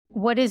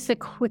What is the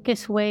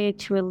quickest way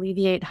to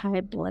alleviate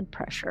high blood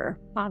pressure,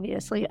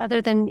 obviously, other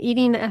than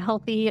eating a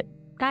healthy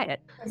diet?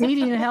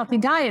 Eating a healthy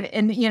diet.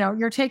 And,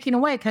 you're taking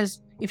away, because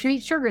if you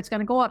eat sugar, it's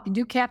going to go up. You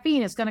do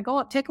caffeine, it's going to go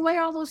up. Take away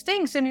all those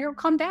things and it'll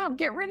come down.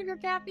 Get rid of your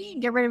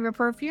caffeine, get rid of your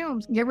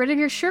perfumes, get rid of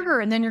your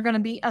sugar. And then you're going to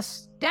be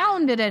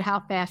astounded at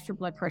how fast your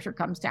blood pressure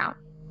comes down.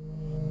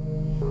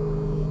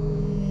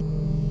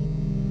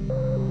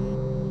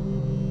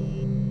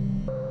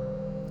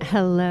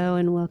 Hello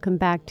and welcome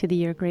back to the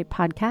You're Great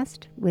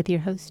podcast with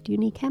your host,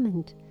 Unique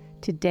Hammond.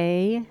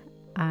 Today,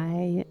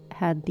 I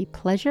had the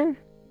pleasure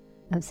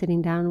of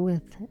sitting down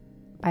with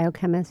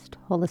biochemist,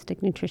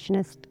 holistic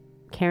nutritionist,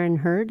 Karen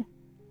Hurd,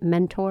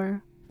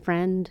 mentor,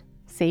 friend,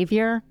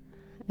 savior.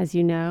 As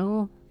you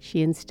know,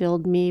 she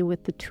instilled me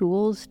with the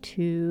tools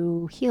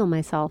to heal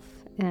myself.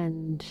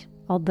 And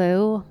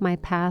although my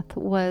path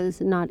was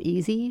not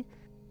easy,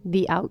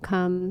 the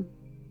outcome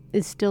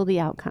is still the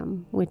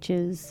outcome, which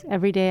is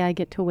every day I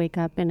get to wake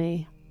up in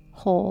a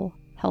whole,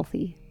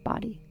 healthy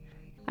body.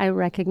 I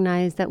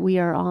recognize that we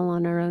are all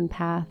on our own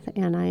path,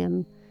 and I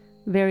am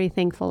very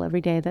thankful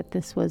every day that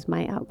this was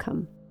my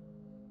outcome.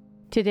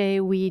 Today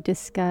we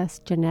discuss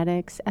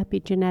genetics,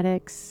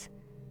 epigenetics,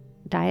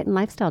 diet and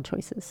lifestyle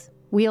choices.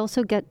 We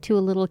also get to a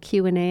little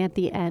Q&A at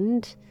the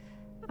end.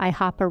 I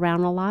hop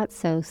around a lot,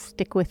 so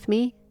stick with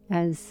me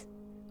as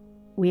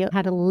we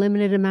had a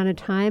limited amount of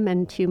time,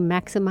 and to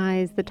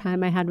maximize the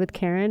time I had with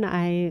Karen,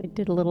 I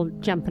did a little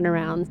jumping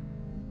around.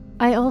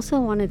 I also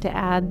wanted to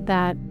add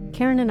that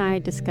Karen and I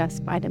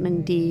discussed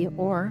vitamin D,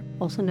 or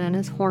also known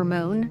as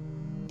hormone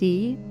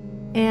D,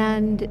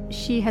 and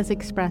she has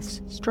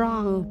expressed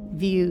strong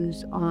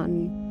views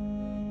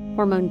on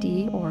hormone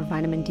D, or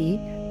vitamin D,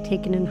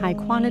 taken in high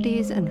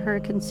quantities, and her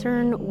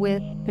concern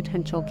with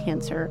potential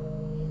cancer.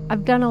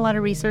 I've done a lot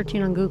of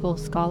researching on Google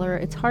Scholar.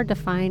 It's hard to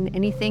find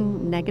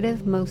anything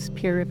negative. Most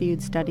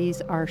peer-reviewed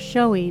studies are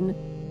showing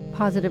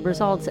positive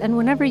results. And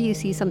whenever you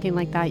see something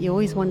like that, you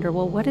always wonder,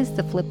 well, what is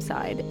the flip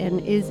side?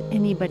 And is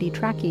anybody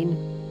tracking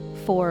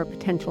for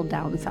potential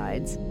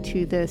downsides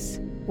to this,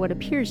 what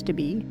appears to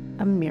be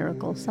a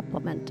miracle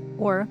supplement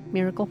or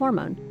miracle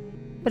hormone?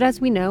 But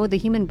as we know, the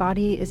human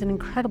body is an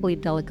incredibly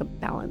delicate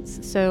balance.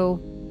 So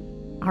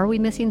are we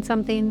missing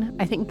something?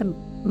 I think the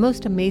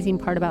most amazing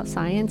part about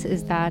science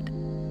is that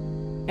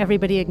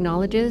everybody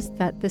acknowledges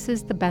that this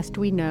is the best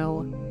we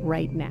know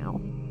right now.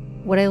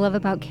 What I love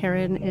about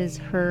Karen is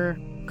her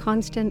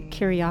constant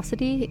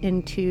curiosity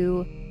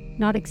into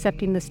not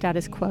accepting the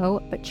status quo,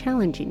 but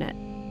challenging it.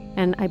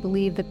 And I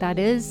believe that that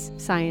is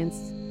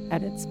science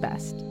at its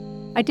best.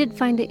 I did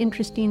find an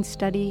interesting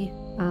study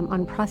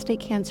on prostate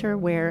cancer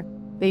where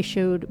they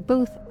showed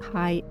both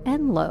high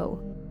and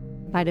low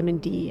vitamin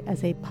D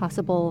as a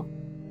possible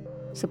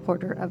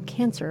supporter of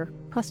cancer,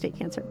 prostate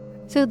cancer.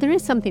 So there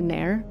is something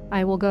there.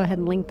 I will go ahead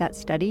and link that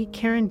study.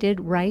 Karen did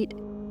write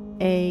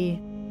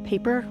a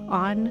paper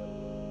on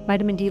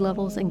vitamin D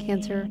levels and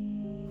cancer.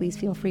 Please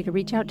feel free to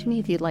reach out to me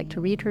if you'd like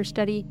to read her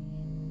study.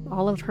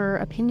 All of her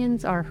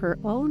opinions are her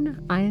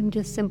own. I am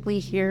just simply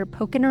here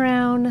poking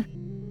around,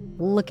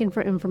 looking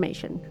for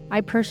information.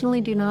 I personally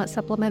do not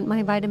supplement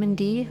my vitamin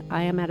D.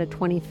 I am at a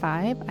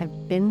 25.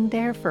 I've been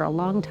there for a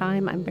long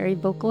time. I'm very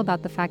vocal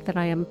about the fact that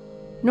I am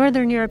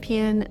Northern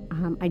European.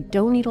 I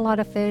don't eat a lot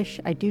of fish.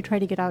 I do try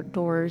to get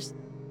outdoors.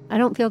 I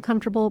don't feel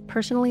comfortable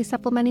personally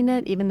supplementing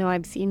it, even though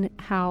I've seen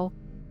how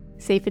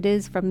safe it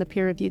is from the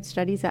peer-reviewed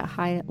studies at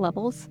high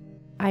levels.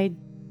 I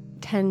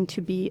tend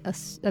to be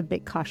a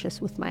bit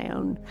cautious with my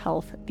own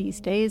health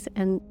these days.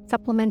 And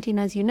supplementing,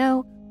 as you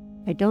know,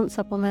 I don't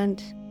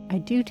supplement. I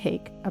do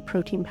take a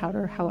protein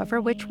powder,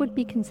 however, which would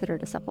be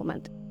considered a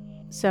supplement.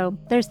 So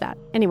there's that.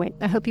 Anyway,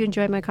 I hope you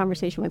enjoyed my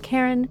conversation with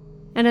Karen.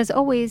 And as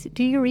always,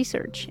 do your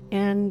research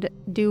and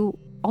do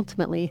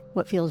ultimately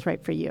what feels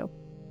right for you.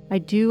 I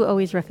do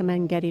always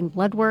recommend getting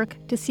blood work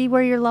to see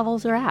where your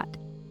levels are at.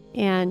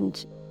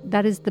 And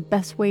that is the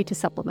best way to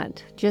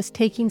supplement. Just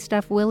taking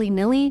stuff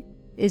willy-nilly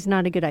is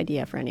not a good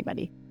idea for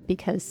anybody,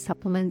 because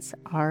supplements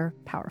are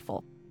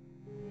powerful.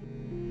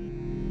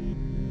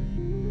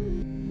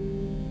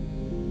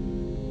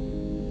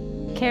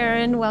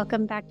 Karen,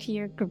 welcome back to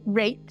You're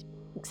Great.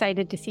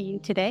 Excited to see you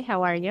today.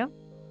 How are you?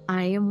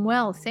 I am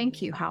well,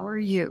 thank you. How are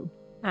you?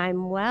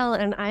 I'm well,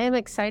 and I am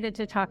excited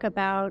to talk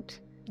about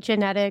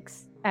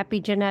genetics,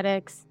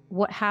 epigenetics,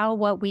 how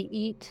what we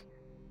eat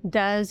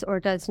does or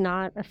does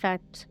not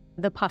affect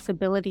the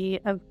possibility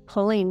of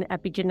pulling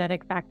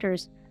epigenetic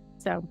factors.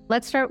 So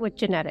let's start with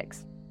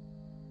genetics.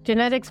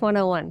 Genetics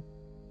 101.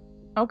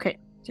 Okay,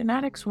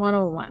 genetics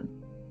 101.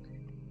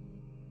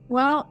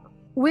 Well,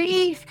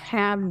 we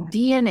have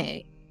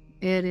DNA.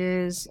 It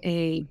is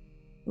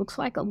looks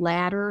like a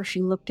ladder.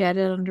 She looked at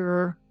it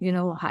under,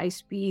 high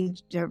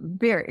speed,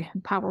 very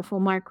powerful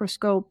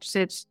microscopes.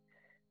 It's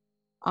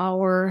a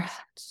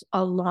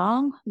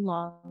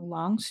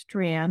long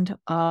strand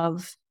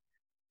of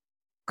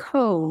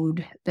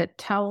code that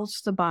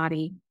tells the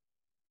body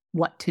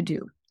what to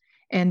do.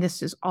 And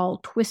this is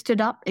all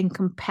twisted up and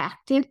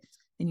compacted.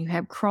 And you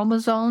have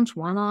chromosomes,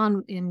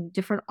 one in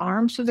different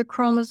arms of the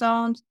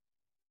chromosomes.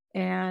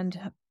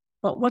 And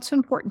But what's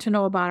important to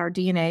know about our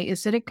DNA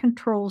is that it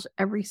controls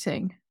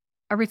everything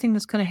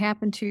that's going to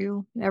happen to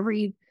you,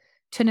 every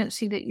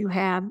tendency that you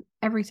have,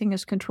 everything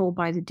is controlled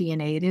by the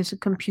DNA. It is a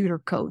computer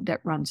code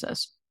that runs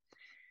us.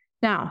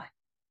 Now,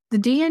 the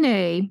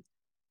DNA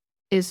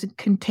is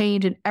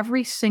contained in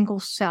every single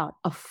cell,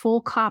 a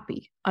full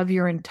copy of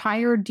your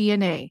entire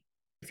DNA.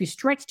 If you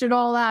stretched it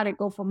all out, it'd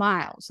go for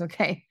miles,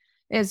 okay?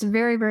 It's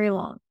very, very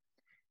long.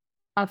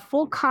 A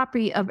full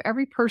copy of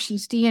every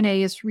person's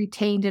DNA is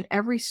retained in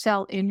every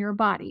cell in your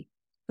body,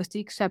 with the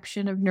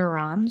exception of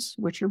neurons,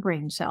 which are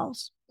brain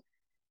cells,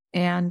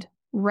 and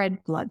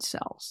red blood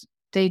cells.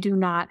 They do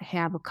not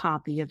have a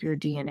copy of your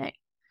DNA,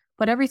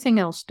 but everything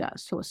else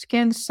does. So a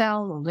skin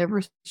cell, a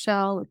liver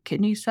cell, a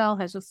kidney cell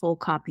has a full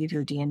copy of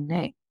your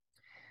DNA.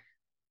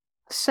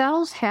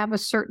 Cells have a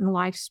certain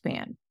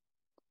lifespan.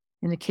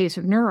 In the case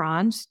of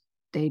neurons,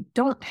 they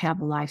don't have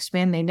a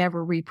lifespan. They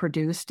never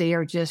reproduce. They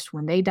are just,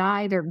 when they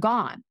die, they're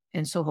gone.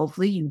 And so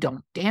hopefully you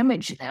don't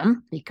damage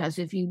them, because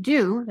if you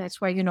do,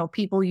 that's why,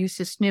 people used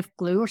to sniff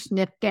glue or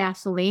sniff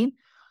gasoline,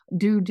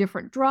 do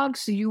different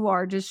drugs. So you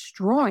are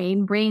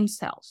destroying brain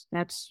cells.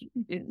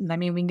 We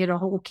can get a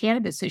whole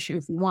cannabis issue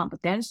if you want,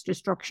 but that is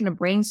destruction of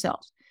brain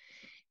cells.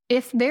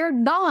 If they're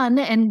done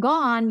and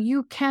gone,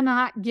 you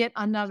cannot get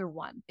another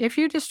one. If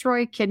you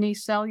destroy a kidney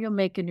cell, you'll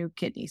make a new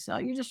kidney cell.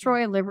 You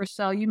destroy a liver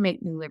cell, you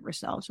make new liver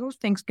cells. Those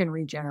things can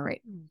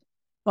regenerate.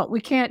 But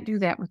we can't do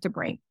that with the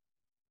brain.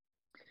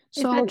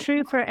 Is that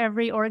true for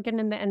every organ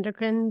in the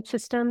endocrine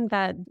system,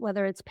 that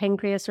whether it's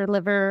pancreas or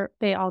liver,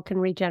 they all can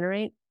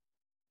regenerate?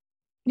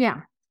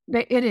 Yeah,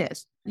 it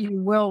is. You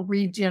will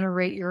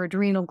regenerate your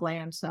adrenal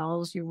gland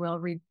cells. You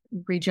will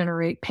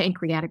regenerate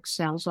pancreatic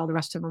cells. All the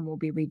rest of them will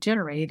be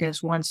regenerated.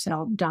 As one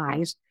cell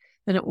dies,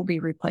 then it will be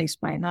replaced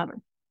by another.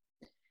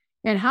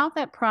 And how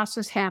that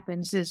process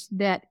happens is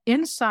that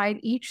inside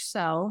each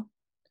cell,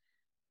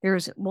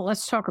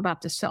 let's talk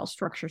about the cell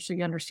structure so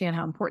you understand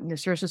how important this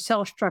is. There's a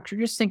cell structure.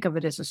 Just think of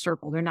it as a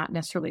circle. They're not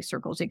necessarily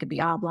circles. They could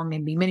be oblong. They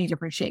can be many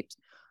different shapes.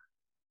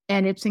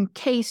 And it's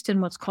encased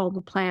in what's called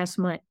the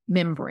plasma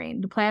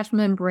membrane. The plasma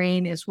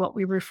membrane is what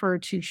we refer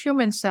to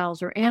human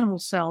cells or animal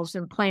cells.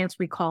 In plants,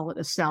 we call it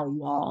a cell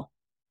wall.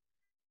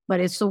 But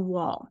it's a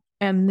wall.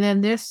 And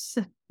then this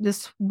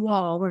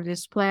wall, or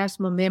this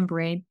plasma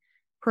membrane,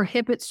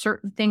 prohibits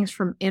certain things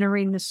from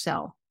entering the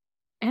cell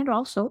and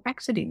also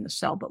exiting the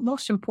cell, but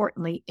most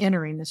importantly,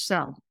 entering the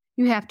cell.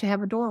 You have to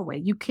have a doorway.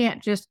 You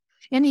can't just,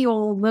 any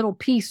old little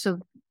piece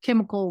of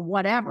chemical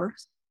whatever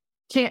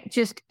can't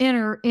just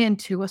enter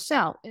into a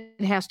cell.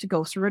 It has to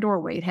go through a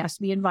doorway. It has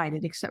to be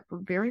invited, except for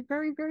very,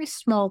 very, very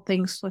small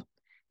things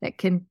that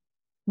can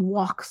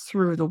walk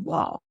through the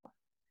wall.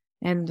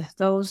 And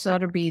those ought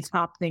to be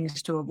top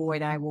things to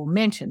avoid. I will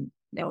mention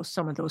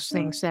some of those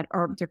things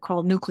they're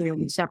called nuclear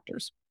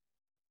receptors.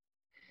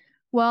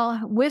 Well,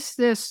 with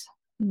this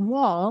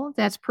wall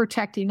that's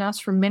protecting us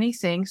from many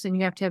things, and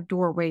you have to have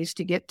doorways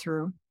to get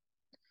through,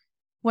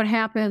 what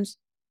happens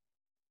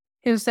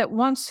is that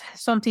once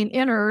something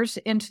enters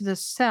into the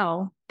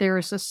cell, there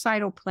is a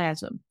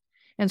cytoplasm.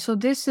 And so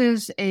this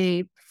is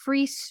a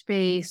free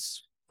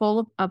space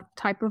full of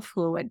type of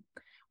fluid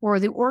where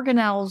the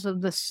organelles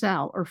of the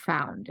cell are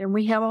found. And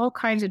we have all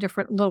kinds of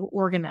different little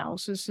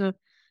organelles. There's the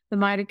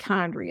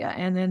mitochondria,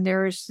 and then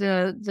there's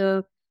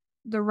the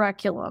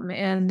reticulum,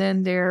 and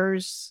then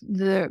there's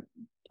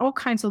all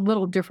kinds of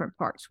little different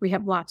parts. We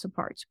have lots of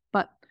parts,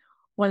 but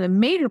one of the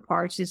major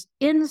parts is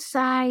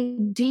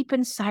deep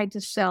inside the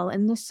cell,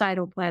 in the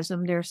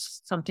cytoplasm,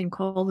 there's something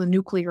called the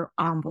nuclear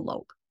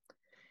envelope.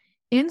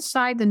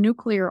 Inside the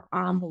nuclear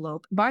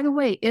envelope, by the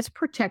way, it's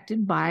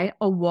protected by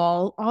a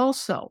wall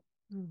also.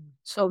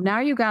 So now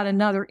you got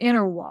another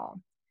inner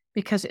wall,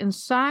 because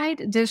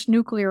inside this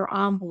nuclear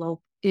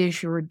envelope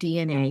is your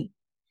DNA.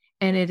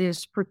 And it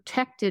is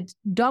protected,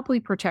 doubly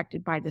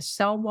protected by the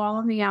cell wall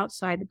on the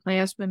outside, the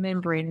plasma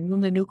membrane, and then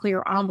the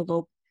nuclear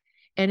envelope.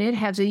 And it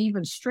has an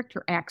even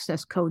stricter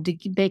access code to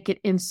make it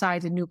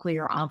inside the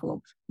nuclear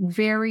envelope.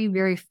 Very,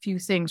 very few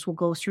things will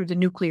go through the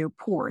nuclear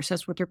pores.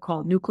 That's what they're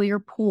called, nuclear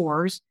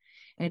pores.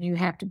 And you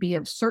have to be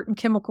of certain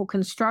chemical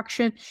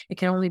construction. It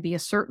can only be a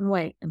certain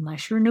way,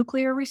 unless you're a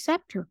nuclear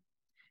receptor.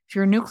 If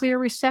you're a nuclear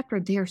receptor,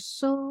 they're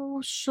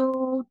so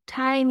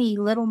tiny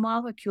little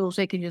molecules.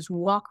 They can just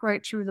walk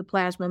right through the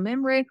plasma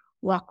membrane,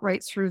 walk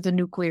right through the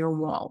nuclear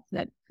wall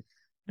that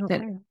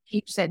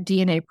keeps that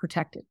DNA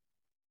protected.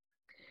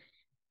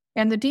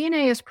 And the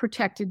DNA is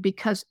protected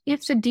because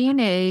if the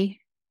DNA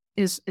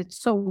it's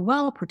so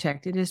well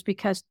protected is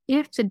because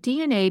if the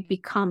DNA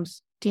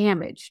becomes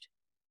damaged,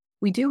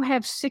 we do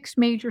have 6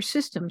 major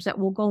systems that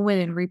will go in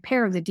and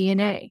repair the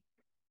DNA.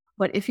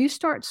 But if you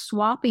start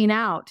swapping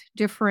out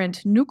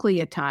different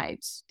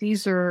nucleotides,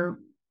 these are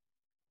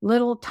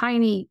little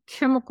tiny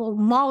chemical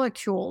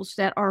molecules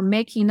that are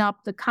making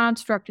up the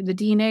construct of the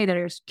DNA that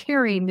is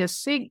carrying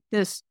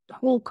this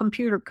whole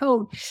computer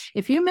code.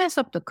 If you mess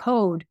up the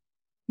code,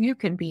 you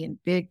can be in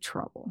big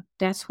trouble.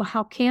 That's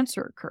how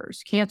cancer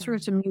occurs. Cancer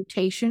is a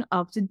mutation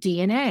of the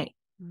DNA.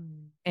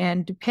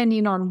 And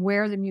depending on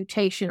where the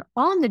mutation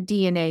on the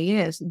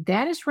DNA is,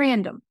 that is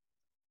random.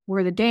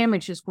 where the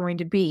damage is going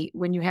to be.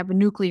 When you have a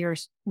nuclear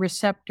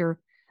receptor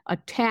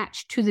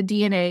attached to the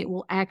DNA, it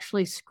will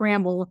actually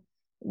scramble.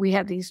 We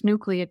have these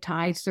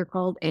nucleotides. They're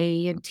called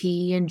A and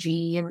T and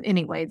G. And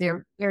anyway,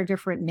 they're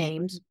different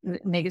names.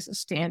 Megas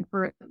stand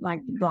for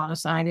like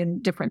guanosine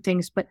and different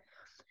things. But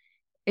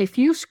if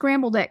you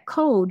scramble that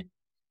code,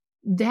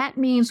 that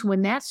means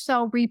when that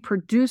cell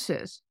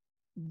reproduces,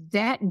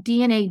 that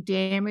DNA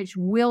damage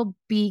will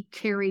be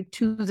carried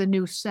to the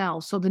new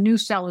cell. So the new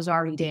cell is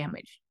already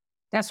damaged.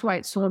 That's why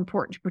it's so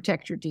important to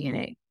protect your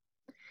DNA.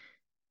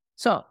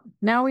 So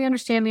now we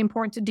understand the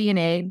importance of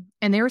DNA,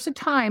 and there's a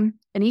time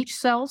in each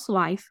cell's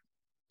life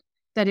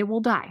that it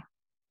will die.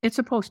 It's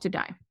supposed to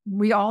die.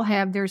 We all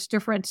have, there's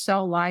different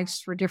cell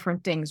lives for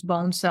different things.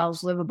 Bone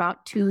cells live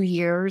about 2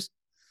 years,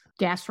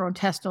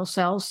 gastrointestinal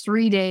cells,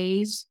 3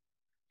 days,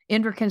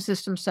 endocrine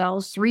system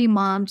cells, 3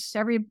 months.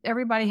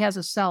 Everybody has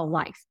a cell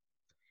life.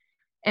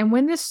 And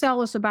when this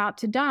cell is about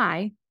to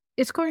die,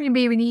 it's going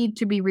to need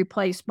to be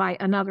replaced by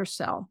another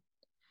cell.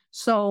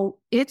 So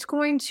it's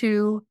going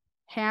to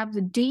have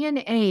the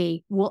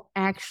DNA will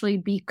actually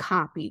be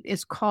copied.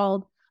 It's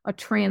called a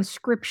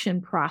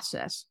transcription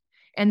process.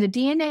 And the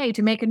DNA,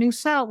 to make a new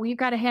cell, well, you've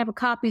got to have a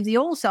copy of the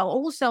old cell.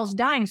 Old cell's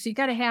dying, so you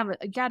got to have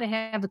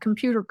the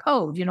computer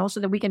code, so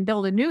that we can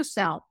build a new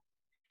cell.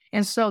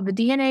 And so the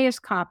DNA is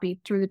copied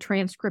through the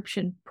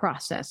transcription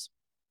process.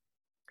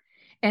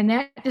 And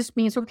that just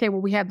means, okay,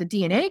 well, we have the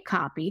DNA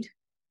copied,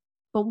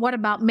 but what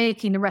about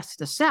making the rest of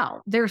the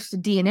cell? There's the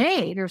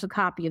DNA, there's a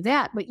copy of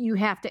that, but you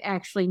have to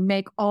actually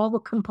make all the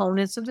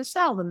components of the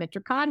cell, the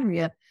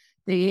mitochondria,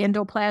 the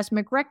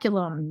endoplasmic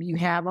reticulum. You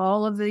have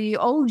all of the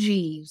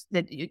OGs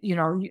that,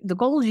 the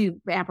Golgi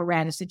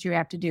apparatus that you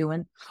have to do,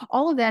 and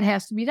all of that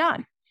has to be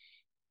done.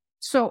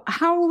 So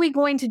how are we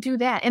going to do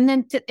that? And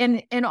then,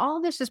 and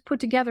all this is put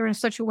together in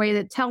such a way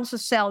that tells the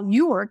cell,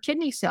 you are a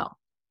kidney cell.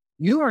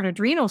 You are an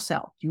adrenal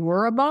cell. You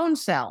are a bone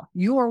cell.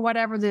 You are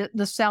whatever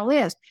the cell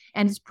is.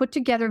 And it's put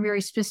together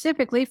very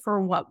specifically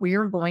for what we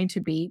are going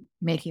to be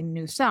making a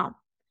new cell.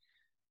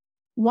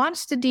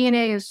 Once the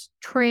DNA is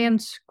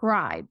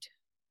transcribed,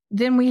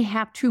 then we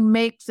have to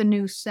make the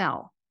new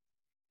cell.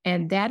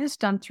 And that is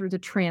done through the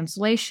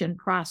translation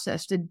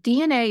process. The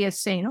DNA is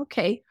saying,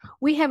 okay,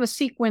 we have a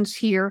sequence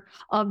here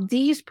of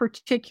these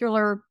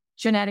particular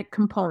genetic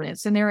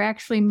components, and they're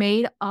actually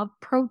made of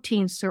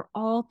proteins. They're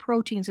all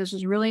proteins. This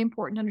is really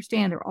important to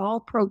understand. They're all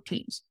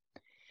proteins.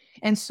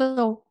 And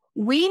so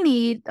we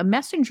need a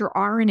messenger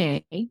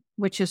RNA,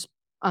 which is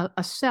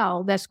a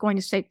cell that's going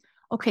to say,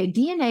 okay,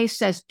 DNA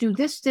says do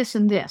this, this,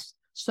 and this.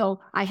 So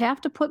I have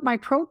to put my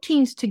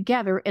proteins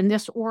together in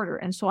this order.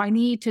 And so I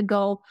need to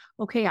go,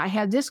 okay, I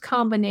have this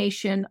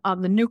combination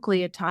of the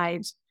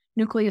nucleosides.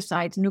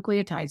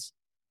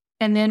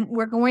 And then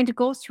we're going to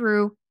go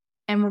through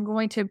and we're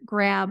going to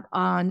grab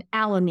an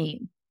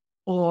alanine,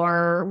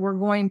 or we're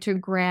going to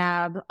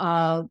grab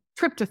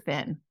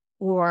tryptophan,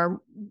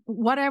 or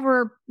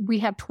whatever. We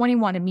have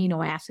 21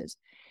 amino acids.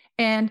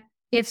 And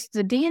it's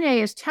the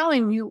DNA is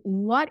telling you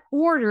what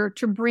order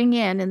to bring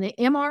in, and the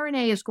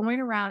mRNA is going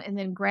around and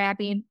then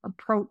grabbing a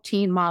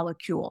protein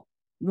molecule,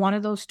 one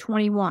of those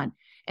 21,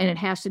 and it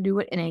has to do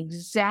it in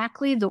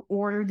exactly the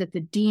order that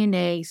the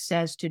DNA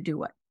says to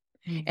do it.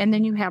 Mm-hmm. And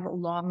then you have big,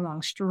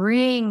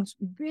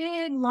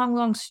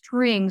 long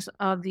strings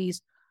of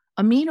these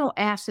amino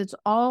acids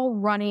all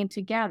running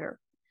together.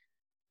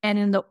 And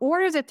in the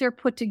order that they're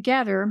put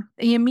together,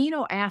 the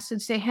amino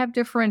acids, they have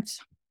different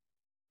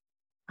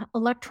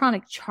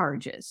electronic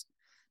charges.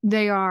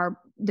 They're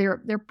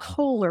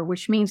polar,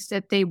 which means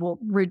that they will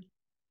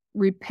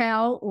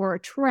repel or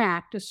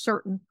attract a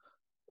certain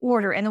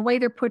order. And the way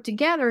they're put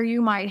together,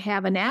 you might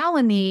have an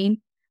alanine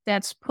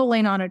that's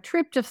pulling on a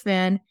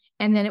tryptophan,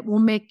 and then it will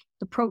make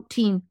the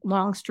protein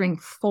long string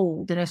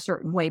fold in a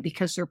certain way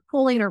because they're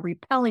pulling or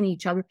repelling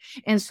each other.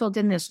 And so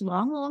then this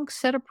long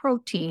set of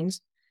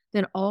proteins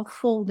then all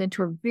fold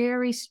into a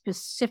very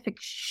specific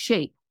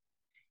shape.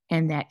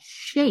 And that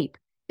shape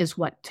is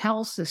what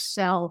tells the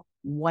cell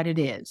what it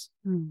is.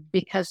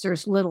 Because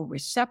there's little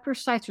receptor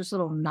sites, there's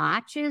little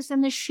notches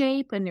in the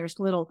shape, and there's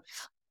little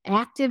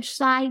active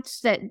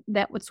sites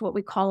that's what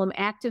we call them,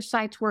 active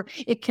sites, where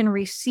it can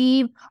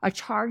receive a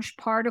charged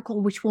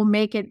particle, which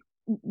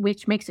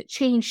makes it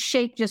change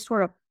shape, just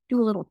sort of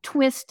do a little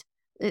twist.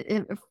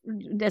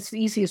 That's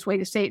the easiest way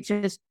to say it.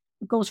 Just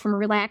goes from a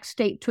relaxed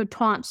state to a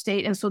taut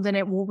state, and so then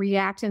it will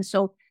react, and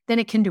so then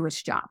it can do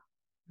its job.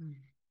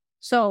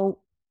 So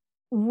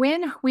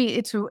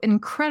it's an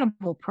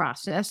incredible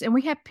process, and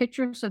we have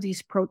pictures of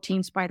these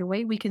proteins, by the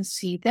way. We can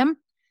see them.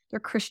 They're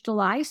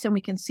crystallized, and we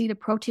can see the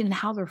protein and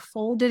how they're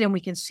folded, and we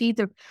can see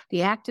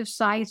the active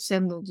sites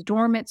and the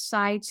dormant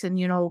sites, and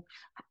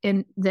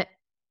in that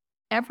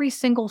every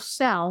single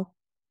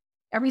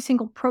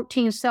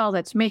protein cell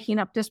that's making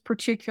up this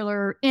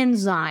particular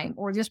enzyme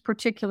or this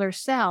particular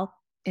cell,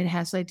 it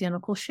has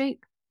identical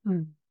shape.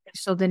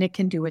 So then it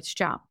can do its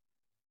job.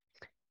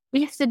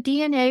 If the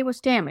DNA was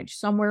damaged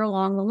somewhere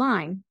along the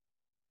line,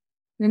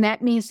 then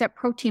that means that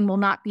protein will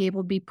not be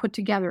able to be put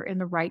together in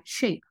the right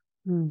shape.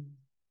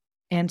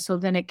 And so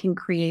then it can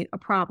create a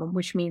problem,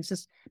 which means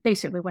this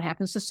basically what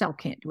happens, the cell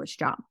can't do its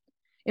job.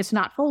 It's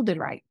not folded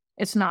right.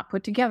 It's not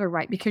put together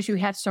right because you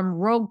had some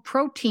rogue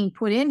protein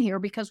put in here.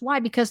 Because why?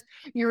 Because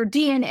your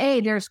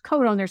DNA, there's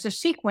codon, there's a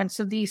sequence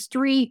of these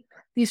three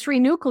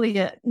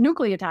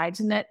nucleotides,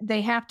 and that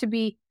they have to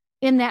be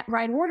in that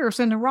right order.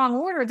 So in the wrong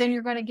order, then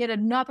you're going to get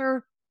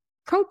another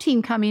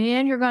protein coming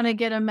in. You're going to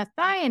get a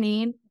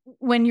methionine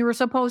when you were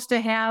supposed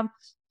to have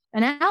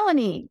an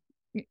alanine,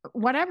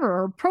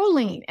 whatever, or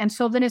proline. And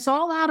so then it's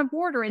all out of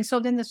order. And so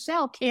then the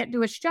cell can't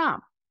do its job.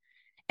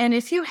 And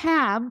if you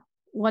have,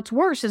 what's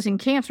worse is in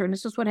cancer, and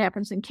this is what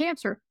happens in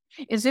cancer,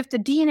 is if the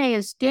DNA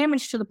is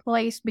damaged to the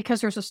place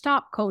because there's a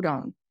stop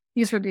codon.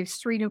 These are these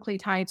three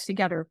nucleotides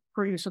together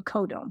produce a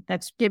codon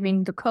that's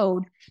giving the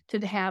code to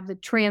have the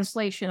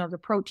translation of the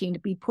protein to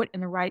be put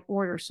in the right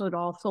order so it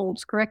all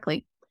folds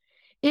correctly.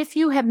 If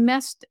you have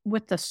messed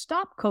with the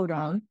stop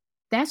codon,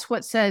 that's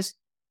what says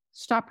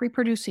stop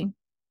reproducing.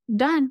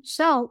 Done.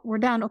 Cell, we're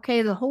done.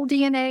 Okay, the whole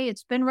DNA,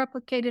 it's been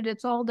replicated.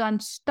 It's all done.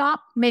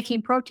 Stop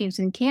making proteins.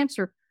 In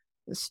cancer,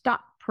 the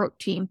stop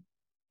protein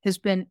has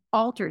been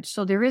altered.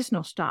 So there is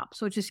no stop.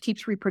 So it just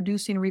keeps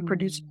reproducing, and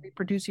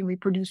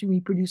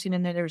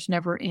then there's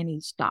never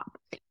any stop.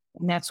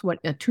 And that's what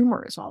a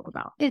tumor is all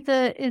about.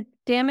 Is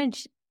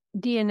damaged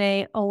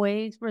DNA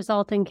always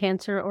result in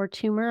cancer or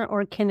tumor,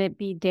 or can it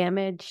be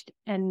damaged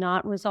and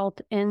not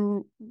result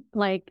in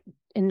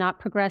and not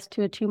progress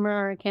to a tumor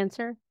or a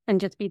cancer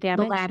and just be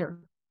damaged? The latter.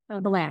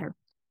 The latter.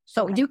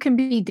 So you can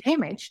be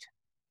damaged,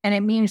 and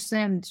it means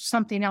then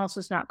something else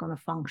is not going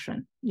to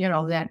function.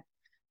 That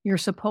you're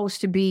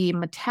supposed to be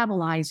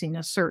metabolizing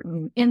a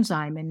certain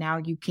enzyme, and now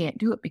you can't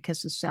do it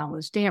because the cell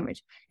is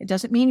damaged. It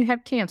doesn't mean you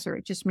have cancer.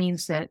 It just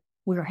means that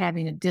we're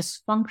having a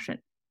dysfunction.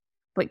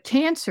 But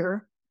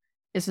cancer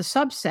is a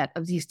subset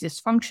of these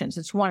dysfunctions.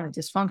 It's one of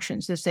the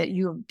dysfunctions is that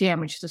you have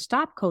damaged the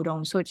stop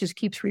codon, so it just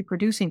keeps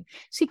reproducing.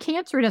 See,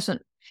 cancer it's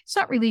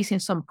not releasing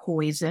some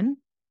poison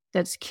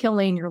that's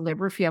killing your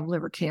liver if you have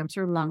liver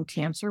cancer, lung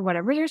cancer,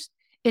 whatever.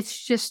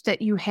 It's just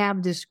that you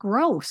have this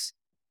growth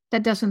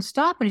that doesn't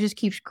stop, and it just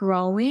keeps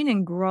growing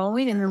and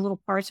growing, and the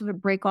little parts of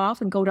it break off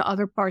and go to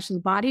other parts of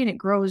the body, and it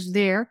grows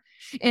there,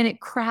 and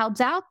it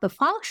crowds out the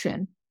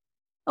function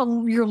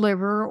of your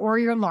liver or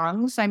your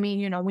lungs. I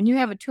mean, when you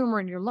have a tumor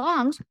in your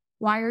lungs,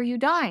 why are you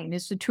dying?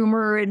 Is the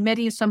tumor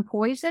emitting some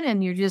poison?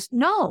 And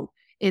no,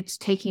 it's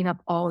taking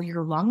up all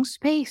your lung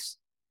space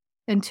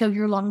until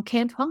your lung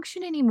can't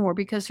function anymore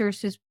because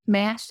there's this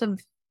massive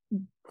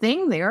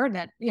thing there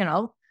that,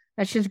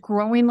 that's just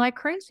growing like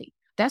crazy.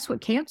 That's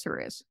what cancer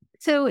is.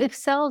 So if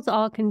cells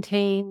all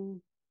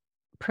contain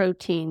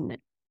protein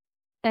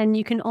and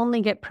you can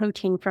only get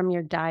protein from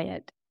your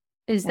diet,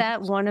 is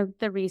that one of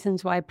the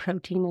reasons why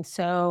protein is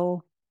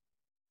so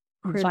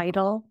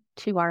vital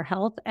to our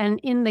health? And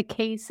in the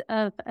case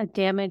of a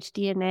damaged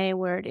DNA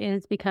where it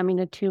is becoming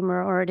a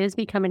tumor or it is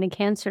becoming a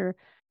cancer,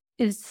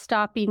 is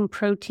stopping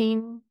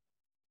protein?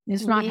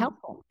 It's not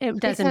helpful. It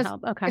doesn't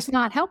help. Okay. It's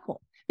not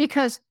helpful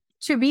because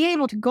to be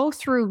able to go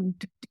through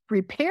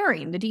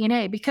repairing the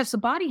DNA, because the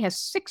body has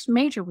 6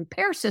 major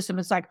repair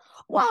systems. It's like,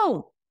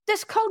 whoa,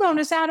 this codon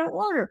is out of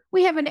order.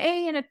 We have an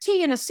A and a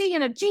T and a C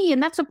and a G,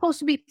 and that's supposed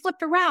to be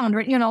flipped around,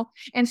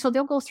 And so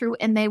they'll go through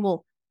and they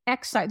will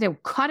they'll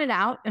cut it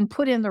out and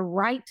put in the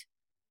right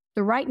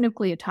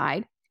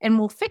nucleotide, and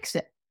we'll fix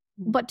it.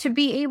 But to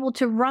be able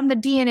to run the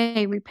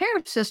DNA repair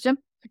system,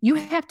 you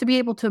have to be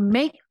able to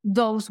make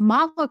those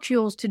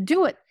molecules to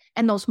do it.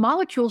 And those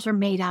molecules are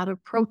made out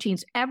of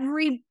proteins.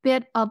 Every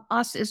bit of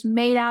us is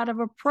made out of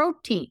a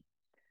protein.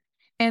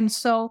 And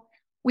so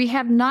we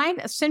have 9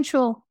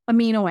 essential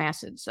amino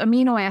acids.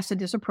 Amino acid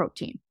is a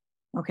protein.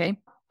 Okay.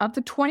 Of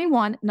the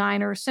 21,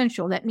 9 are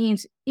essential. That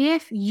means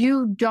if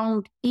you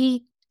don't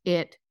eat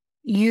it,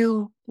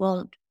 you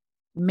won't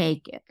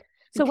make it.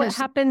 So what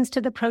happens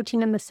to the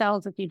protein in the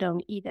cells if you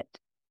don't eat it?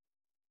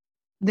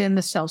 Then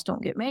the cells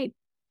don't get made.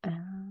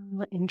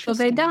 Interesting.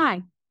 So they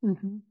die.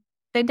 Mm-hmm.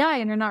 They die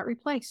and they're not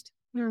replaced.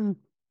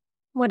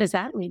 What does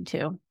that lead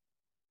to?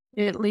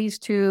 It leads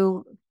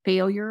to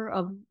failure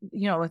of,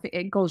 if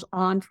it goes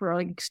on for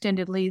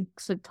extended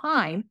lengths of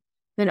time,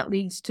 then it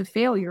leads to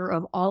failure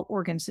of all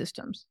organ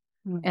systems.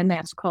 Mm-hmm. And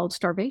that's called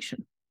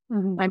starvation.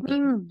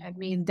 Mm-hmm. I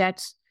mean,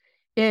 that's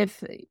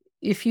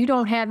if you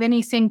don't have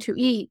anything to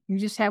eat, you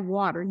just have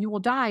water, you will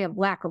die of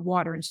lack of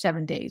water in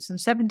 7 days. In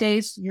 7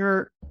 days,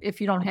 if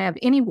you don't have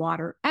any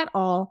water at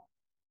all,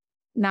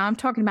 now I'm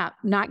talking about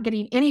not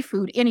getting any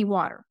food, any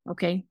water,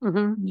 okay?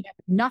 Mm-hmm. You have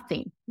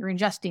nothing. You're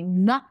ingesting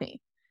nothing.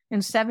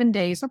 In 7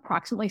 days,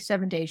 approximately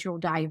 7 days, you'll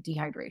die of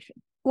dehydration.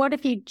 What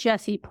if you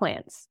just eat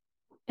plants?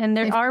 And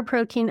there are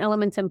protein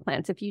elements in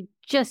plants. If you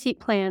just eat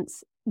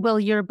plants, will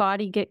your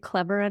body get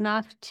clever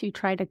enough to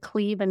try to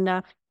cleave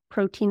enough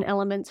protein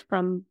elements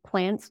from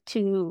plants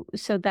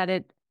so that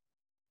it,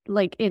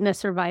 in a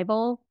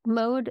survival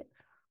mode?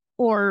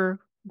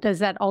 Or does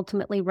that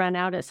ultimately run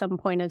out at some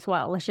point as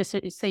well? Let's just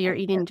say you're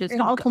eating just...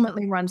 It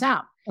ultimately runs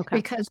out. Okay.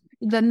 Because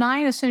the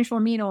 9 essential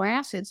amino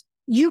acids,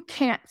 you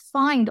can't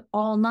find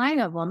all 9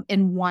 of them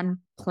in one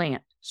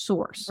plant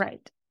source.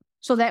 Right.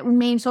 So that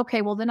means,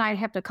 okay, well, then I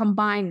have to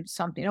combine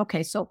something.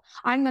 Okay, so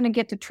I'm going to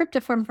get the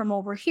tryptophan from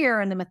over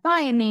here and the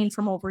methionine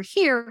from over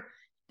here,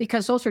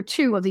 because those are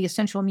two of the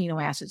essential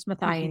amino acids,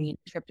 methionine and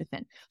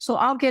tryptophan. So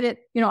I'll get it,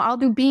 I'll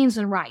do beans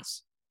and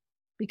rice,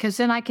 because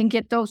then I can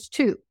get those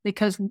two,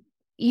 because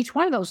each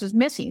one of those is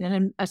missing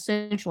an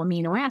essential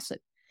amino acid.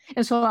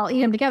 And so I'll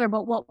eat them together.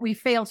 But what we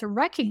fail to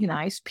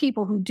recognize,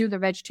 people who do the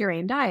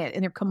vegetarian diet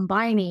and they're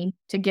combining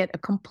to get a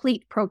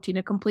complete protein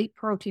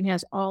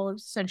has all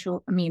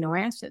essential amino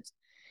acids.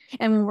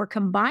 And when we're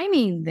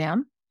combining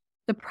them,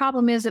 the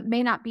problem is it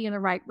may not be in the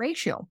right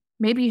ratio.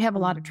 Maybe you have a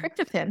lot of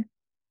tryptophan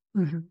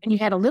and you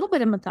had a little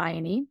bit of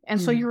methionine.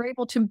 And so you're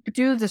able to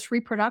do this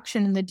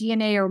reproduction in the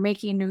DNA or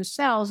making new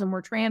cells, and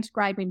we're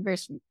transcribing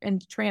this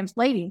and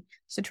translating.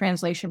 It's a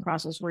translation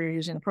process where you're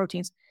using the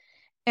proteins.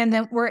 And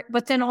then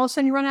but then all of a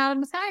sudden you run out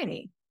of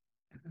methionine.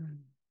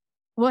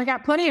 Well, I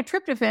got plenty of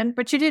tryptophan,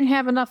 but you didn't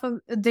have enough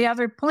of the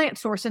other plant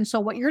source. And so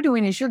what you're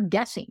doing is you're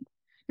guessing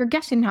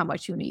how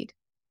much you need.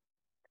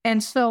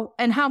 And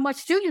how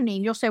much do you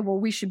need? You'll say, well,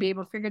 we should be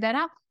able to figure that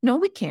out. No,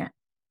 we can't,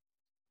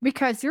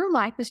 because your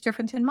life is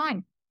different than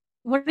mine.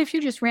 What if you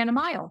just ran a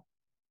mile?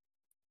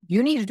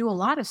 You need to do a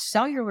lot of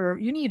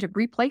you need to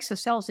replace the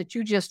cells that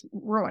you just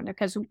ruined,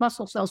 because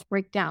muscle cells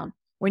break down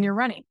when you're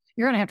running.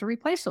 You're going to have to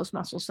replace those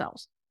muscle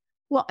cells.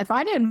 Well, if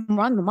I didn't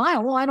run the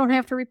mile, well, I don't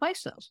have to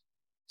replace those.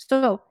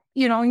 So,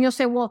 and you'll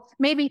say, well,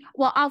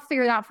 I'll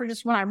figure it out for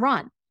just when I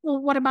run. Well,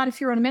 what about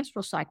if you're in a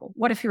menstrual cycle?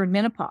 What if you're in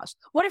menopause?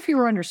 What if you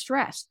were under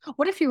stress?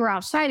 What if you were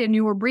outside and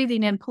you were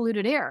breathing in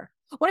polluted air?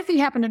 What if you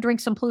happen to drink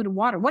some polluted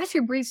water? What if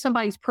you breathe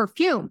somebody's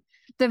perfume?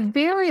 The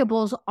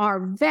variables are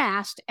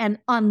vast and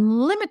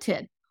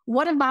unlimited.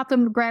 What about the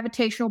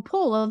gravitational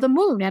pull of the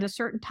moon at a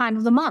certain time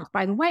of the month?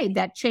 By the way,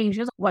 that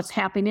changes what's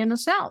happening in the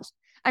cells.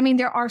 I mean,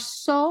 there are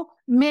so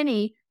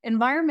many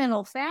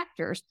environmental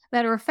factors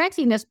that are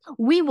affecting this.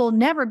 We will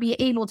never be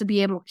able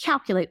to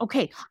calculate,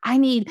 okay, I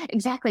need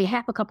exactly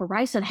half a cup of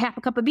rice and half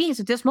a cup of beans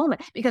at this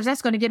moment, because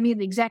that's going to give me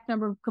the exact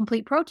number of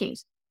complete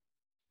proteins.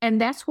 And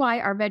that's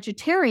why our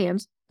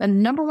vegetarians, the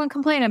number one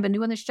complaint, I've been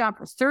doing this job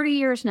for 30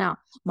 years now,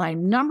 my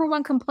number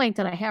one complaint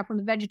that I have from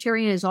the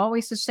vegetarian is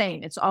always the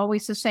same. It's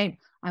always the same.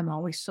 I'm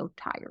always so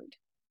tired.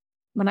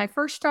 When I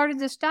first started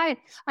this diet,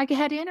 I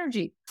had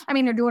energy. I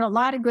mean, they're doing a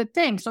lot of good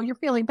things, so you're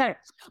feeling better.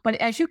 But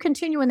as you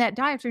continue in that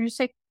diet, you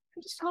say,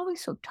 I'm just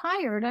always so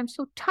tired. I'm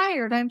so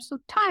tired. I'm so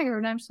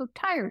tired. I'm so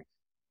tired.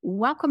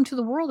 Welcome to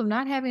the world of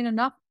not having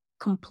enough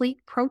complete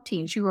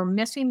proteins. You are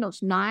missing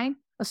those 9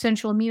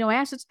 essential amino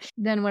acids.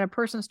 Then when a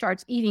person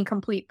starts eating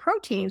complete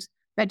proteins,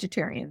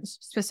 vegetarians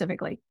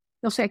specifically,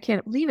 they'll say, I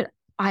can't believe it.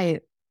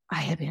 I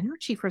have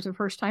energy for the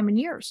first time in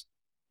years.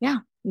 Yeah,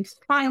 we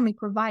finally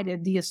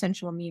provided the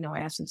essential amino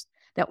acids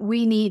that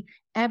we need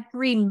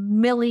every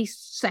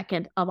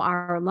millisecond of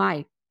our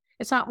life.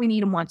 It's not we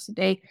need them once a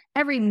day,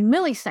 every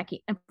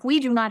millisecond. If we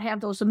do not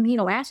have those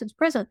amino acids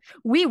present,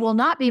 we will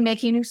not be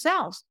making new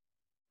cells.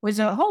 We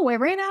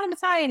ran out of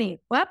methionine.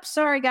 Well,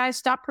 sorry, guys,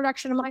 stop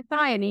production of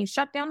methionine,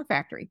 shut down the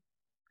factory.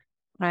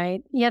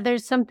 Right. Yeah,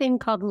 there's something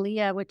called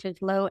LEA, which is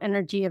low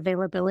energy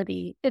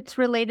availability. It's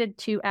related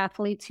to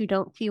athletes who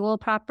don't fuel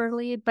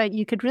properly, but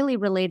you could really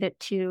relate it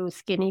to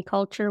skinny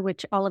culture,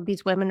 which all of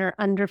these women are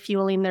under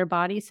fueling their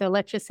body. So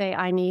let's just say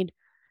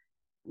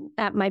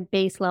at my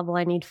base level,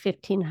 I need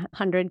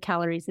 1,500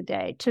 calories a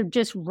day to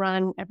just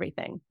run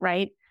everything,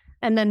 right?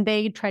 And then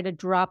they try to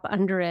drop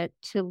under it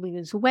to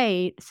lose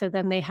weight. So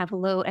then they have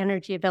low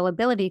energy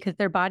availability because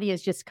their body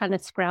is just kind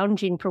of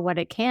scrounging for what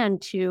it can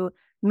to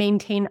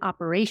maintain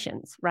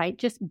operations, right?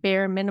 Just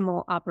bare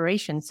minimal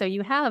operations. So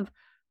you have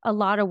a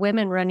lot of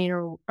women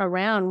running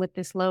around with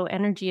this low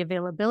energy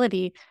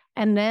availability.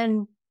 And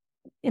then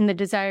in the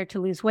desire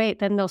to lose weight,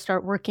 then they'll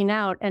start working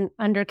out and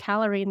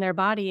undercalorie in their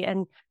body.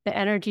 And the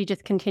energy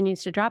just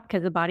continues to drop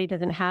because the body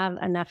doesn't have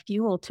enough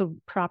fuel to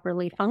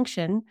properly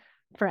function.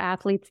 For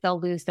athletes,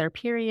 they'll lose their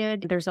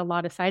period. There's a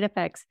lot of side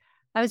effects.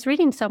 I was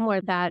reading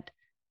somewhere that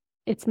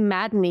it's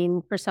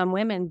maddening for some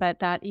women, but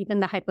that even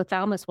the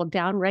hypothalamus will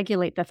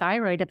downregulate the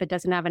thyroid if it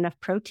doesn't have enough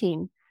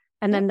protein.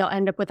 And then they'll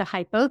end up with a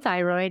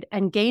hypothyroid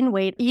and gain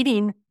weight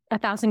eating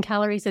 1,000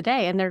 calories a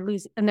day. And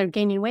they're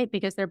gaining weight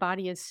because their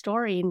body is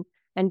storing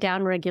and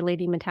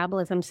downregulating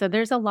metabolism. So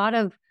there's a lot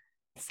of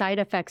side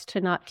effects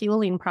to not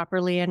fueling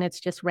properly. And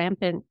it's just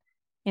rampant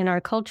in our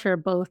culture,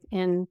 both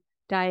in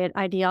diet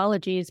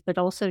ideologies, but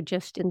also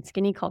just in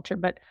skinny culture.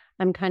 But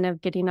I'm kind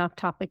of getting off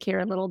topic here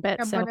a little bit.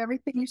 Yeah, but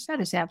everything you said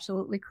is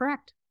absolutely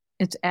correct.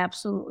 It's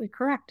absolutely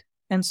correct.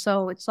 And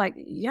so it's like,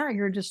 yeah,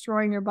 you're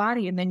destroying your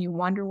body and then you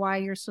wonder why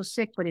you're so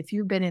sick. But if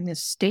you've been in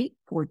this state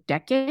for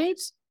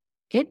decades,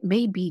 it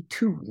may be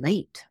too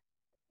late.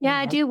 Yeah,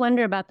 I do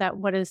wonder about that.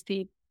 What is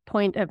the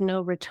point of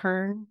no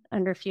return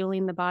under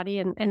fueling the body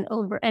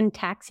and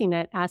taxing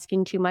it,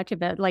 asking too much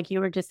of it? Like you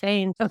were just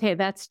saying, okay,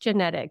 that's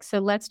genetic. So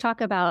let's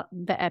talk about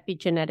the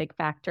epigenetic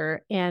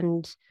factor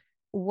and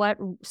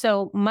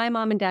so my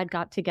mom and dad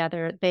got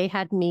together. They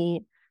had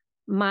me.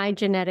 My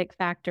genetic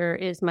factor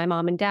is my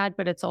mom and dad,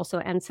 but it's also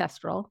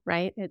ancestral,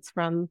 right? It's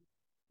from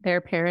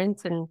their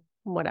parents and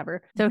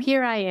whatever. So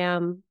here I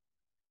am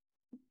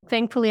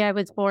thankfully I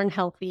was born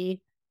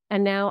healthy,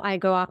 and now I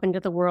go off into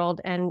the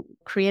world and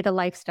create a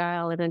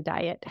lifestyle and a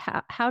diet.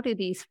 How do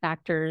these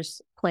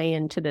factors play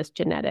into this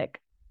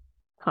genetic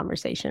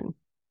conversation?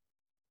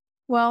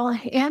 Well,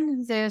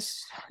 in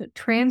this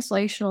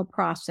translational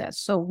process,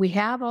 so we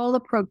have all the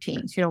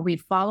proteins, we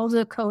follow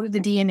the code of the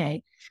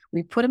DNA,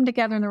 we put them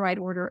together in the right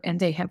order, and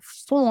they have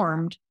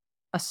formed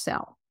a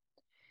cell.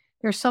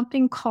 There's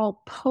something called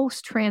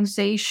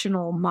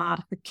post-translational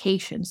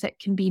modifications that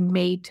can be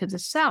made to the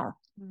cell.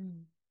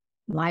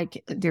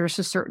 Like there's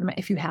a certain,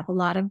 if you have a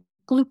lot of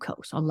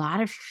glucose, a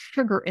lot of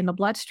sugar in the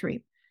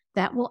bloodstream,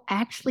 that will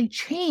actually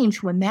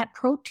change when that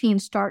protein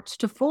starts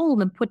to fold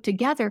and put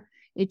together.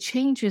 It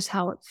changes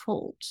how it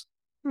folds.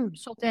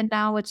 So then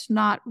now it's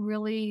not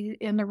really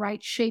in the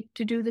right shape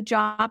to do the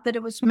job that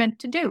it was meant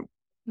to do.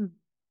 And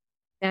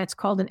it's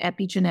called an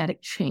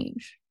epigenetic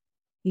change.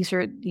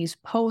 These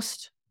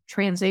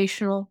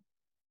post-translational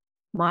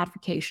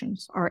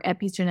modifications are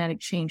epigenetic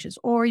changes.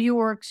 Or you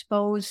were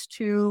exposed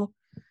to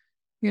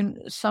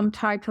some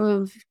type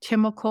of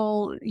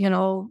chemical,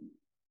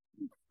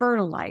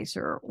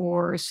 fertilizer,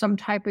 or some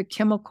type of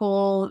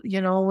chemical,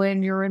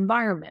 in your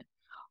environment.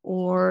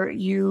 Or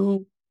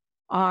you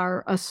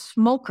are a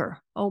smoker.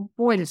 Oh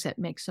boy, does that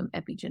make some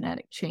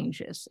epigenetic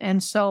changes.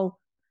 And so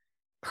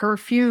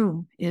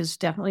perfume is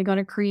definitely going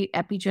to create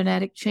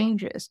epigenetic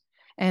changes.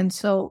 And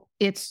so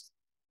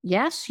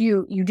yes,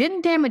 you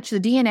didn't damage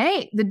the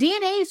DNA. The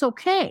DNA is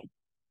okay.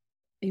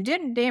 You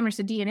didn't damage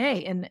the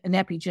DNA in an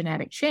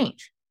epigenetic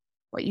change.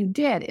 What you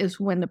did is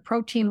when the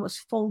protein was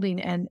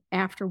folding, and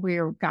after we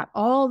got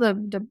all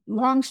the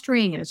long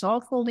string and it's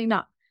all folding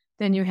up,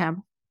 then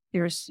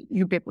there's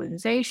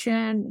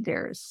ubiquitization,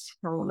 there's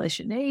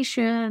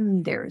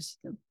peroxidation, there's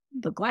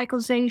the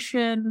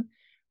glycosation.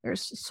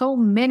 There's so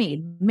many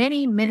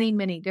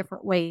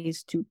different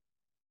ways to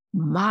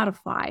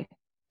modify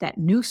that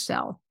new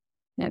cell,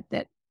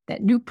 that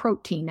new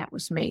protein that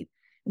was made.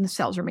 And the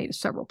cells are made of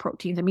several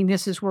proteins. I mean,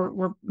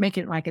 we're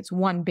making it like it's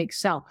one big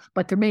cell,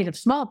 but they're made of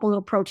small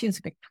little proteins,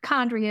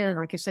 mitochondria. And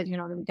like I said,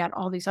 we've got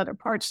all these other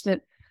parts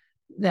that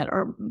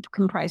are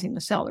comprising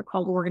the cell. They're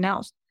called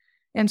organelles.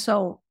 And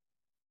so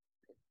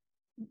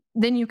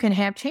then you can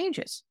have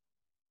changes,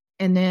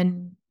 and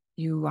then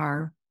you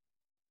are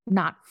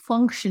not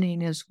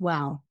functioning as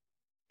well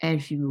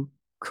as you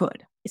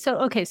could.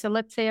 So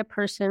let's say a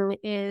person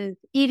is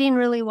eating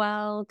really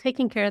well,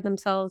 taking care of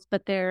themselves,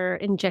 but they're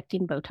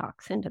injecting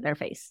Botox into their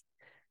face.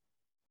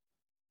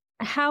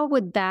 How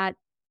would that,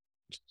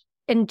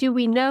 and do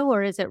we know,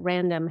 or is it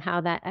random,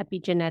 how that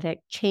epigenetic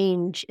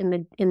change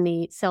in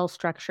the cell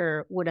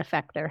structure would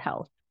affect their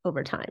health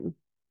over time?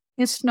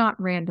 It's not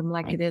random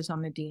like it is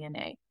on the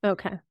DNA.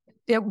 Okay.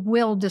 It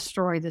will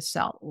destroy the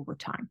cell over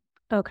time.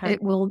 Okay.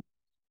 It will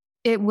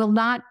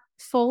not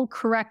fold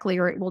correctly,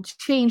 or it will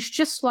change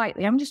just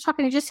slightly. I'm just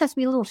talking, it just has to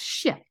be a little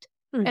shift.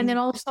 And then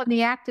all of a sudden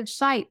the active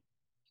site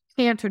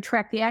can't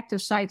attract the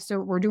active sites. So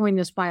we're doing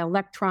this by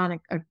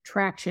electronic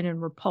attraction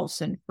and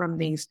repulsion from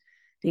these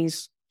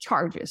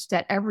charges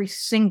that every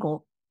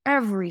single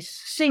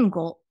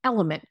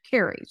element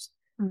carries.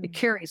 It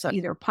carries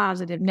either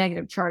positive,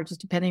 negative charges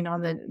depending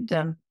on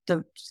the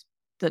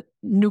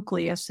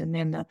nucleus and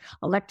then the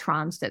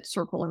electrons that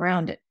circle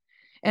around it.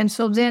 And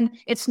so then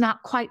it's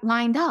not quite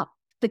lined up.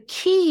 The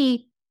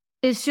key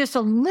is just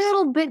got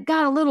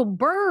a little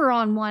burr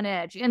on one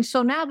edge. And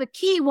so now the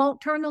key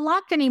won't turn the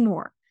lock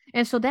anymore.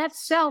 And so that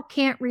cell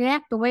can't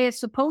react the way it's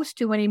supposed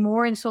to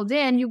anymore. And so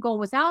then you go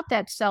without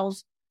that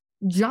cell's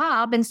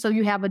job. And so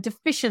you have a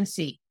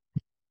deficiency.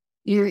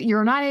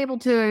 You're not able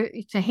to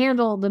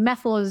handle the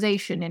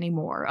methylation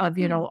anymore of,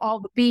 all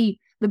the B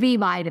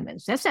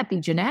vitamins. That's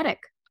epigenetic.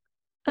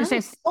 You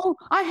say,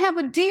 I have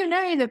a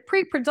DNA that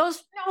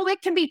pre-produces. No,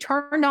 it can be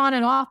turned on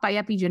and off by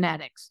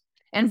epigenetics.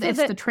 And so it's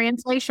the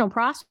translational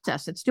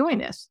process that's doing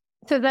this.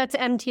 So that's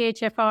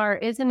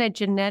MTHFR isn't a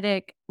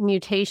genetic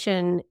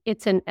mutation.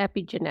 It's an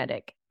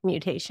epigenetic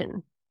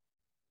mutation.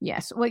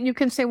 Yes. Well, you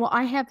can say,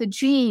 I have the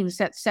genes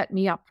that set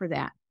me up for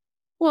that.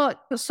 Well,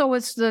 so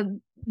it's the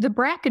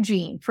BRCA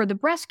gene for the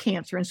breast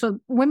cancer. And so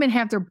women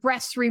have their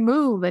breasts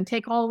removed and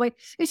take all the way.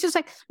 It's just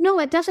like, no,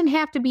 it doesn't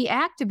have to be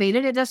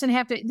activated. It doesn't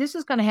have to. This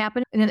is going to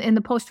happen in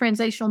the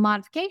post-translational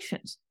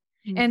modifications.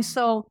 And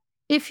so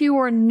if you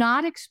are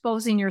not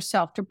exposing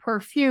yourself to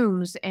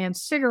perfumes and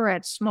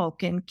cigarette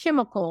smoke and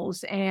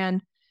chemicals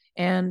and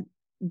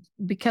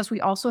because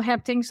we also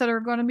have things that are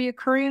going to be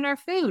occurring in our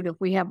food. If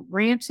we have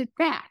rancid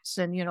fats,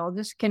 and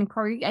this can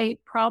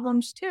create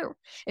problems too.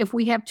 If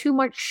we have too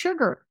much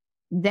sugar,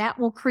 that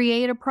will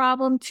create a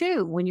problem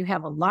too. When you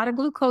have a lot of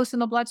glucose in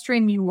the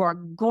bloodstream, you are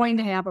going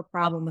to have a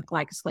problem with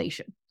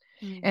glycosylation.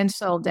 And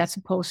so that's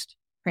a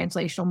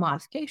post-translational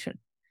modification.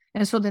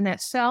 And so then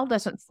that cell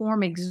doesn't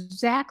form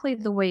exactly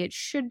the way it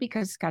should,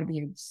 because it's got to be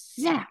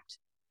exact.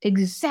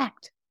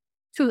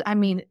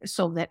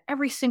 So that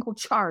every single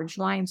charge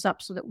lines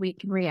up so that we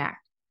can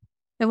react.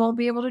 It won't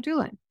be able to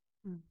do it.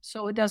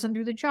 So it doesn't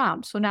do the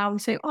job. So now we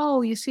say,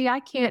 you see, I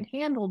can't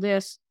handle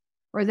this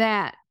or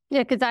that.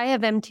 Yeah, because I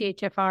have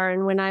MTHFR.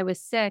 And when I was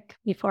sick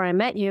before I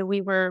met you,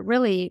 we were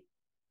really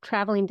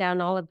traveling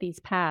down all of these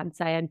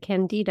paths. I had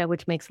candida,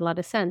 which makes a lot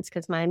of sense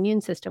because my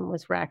immune system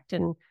was wrecked,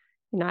 and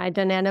I'd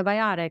done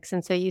antibiotics.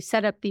 And so you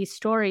set up these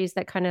stories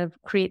that kind of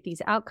create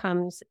these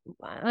outcomes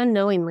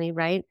unknowingly,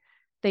 right?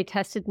 They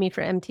tested me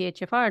for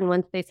MTHFR, and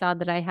once they saw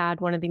that I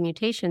had one of the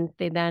mutations,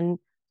 they then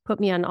put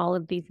me on all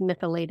of these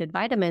methylated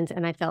vitamins,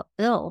 and I felt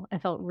ill. I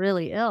felt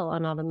really ill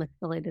on all the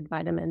methylated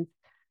vitamins.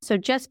 So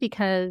just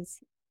because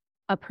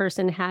a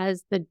person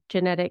has the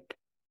genetic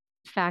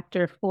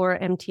factor for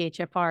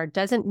MTHFR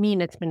doesn't mean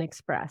it's been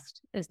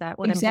expressed. Is that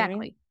what I'm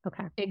hearing?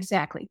 Okay.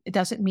 Exactly. It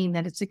doesn't mean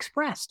that it's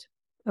expressed.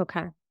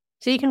 Okay.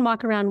 So you can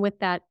walk around with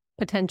that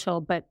potential,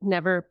 but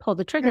never pull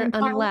the trigger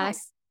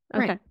unless.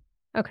 Okay. Right.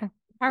 Okay.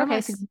 Okay.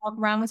 You can walk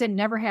around with it,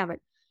 never have it.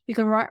 You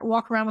can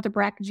walk around with the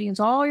BRCA genes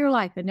all your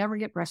life and never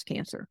get breast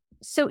cancer.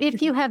 So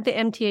if you have the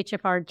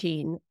MTHFR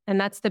gene, and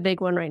that's the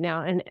big one right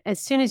now, and as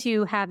soon as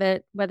you have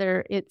it,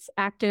 whether it's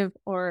active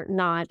or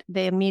not,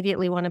 they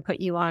immediately want to put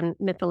you on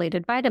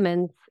methylated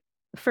vitamins.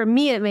 For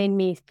me, it made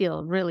me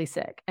feel really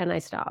sick and I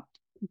stopped.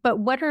 But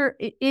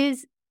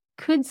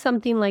could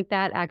something like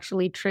that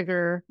actually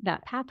trigger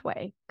that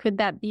pathway? Could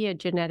that be a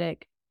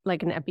genetic,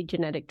 like an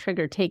epigenetic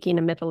trigger, taking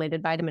a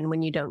methylated vitamin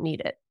when you don't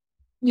need it?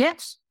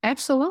 Yes,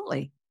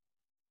 absolutely.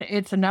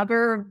 It's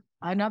another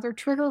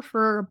trigger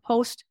for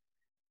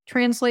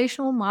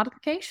post-translational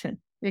modification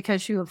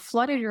because you have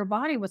flooded your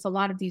body with a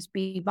lot of these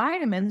B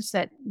vitamins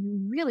that you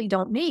really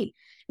don't need.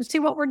 And see,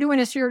 what we're doing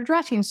is you're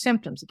addressing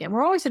symptoms again.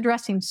 We're always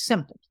addressing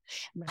symptoms,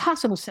 right.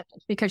 Possible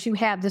symptoms, because you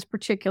have this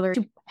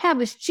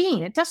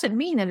gene. It doesn't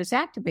mean that it's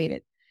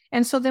activated.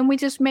 And so then we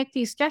just make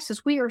these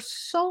guesses.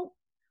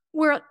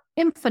 We're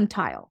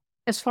infantile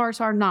as far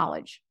as our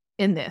knowledge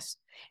in this.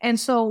 And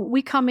so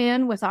we come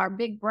in with our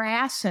big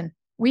brass and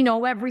we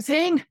know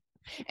everything.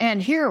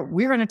 And here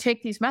we're going to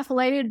take these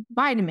methylated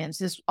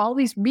vitamins, all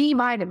these B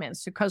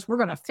vitamins, because we're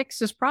going to fix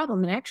this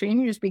problem. And actually,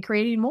 you just be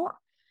creating more.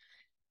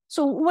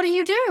 So what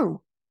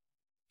do?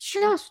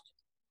 Just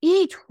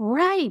eat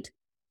right.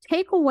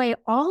 Take away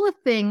all the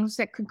things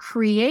that could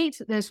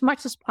create as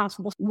much as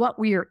possible what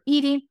we are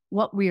eating,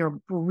 what we are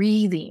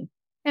breathing.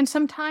 And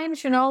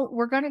sometimes,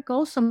 we're going to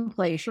go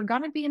someplace. You're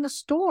going to be in the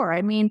store.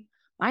 I mean,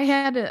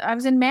 I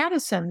was in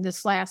Madison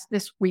this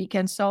week.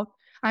 And so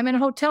I'm in a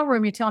hotel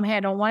room. You tell them, hey, I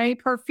don't want any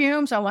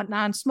perfumes. I want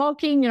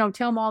non-smoking, tell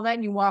them all that.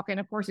 And you walk in,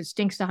 of course, it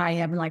stinks to high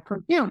heaven like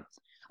perfume.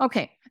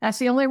 Okay, that's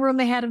the only room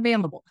they had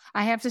available.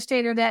 I have to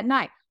stay there that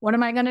night. What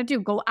am I going to do?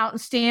 Go out and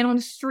stand on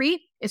the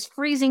street? It's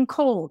freezing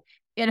cold.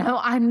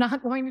 I'm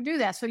not going to do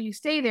that. So you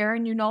stay there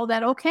and you know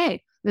that,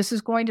 okay, this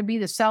is going to be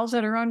the cells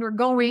that are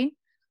undergoing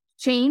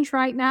change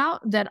right now,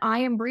 that I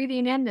am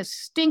breathing in the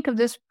stink of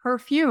this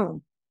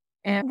perfume.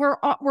 And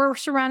we're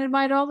surrounded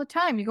by it all the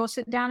time. You go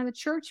sit down in the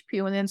church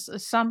pew, and then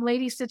some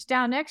lady sits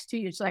down next to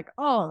you. It's like,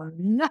 oh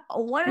no,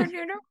 what are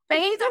you doing?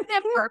 Bathe in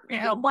that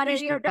perfume. What are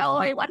you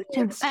doing? What are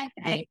you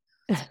saying?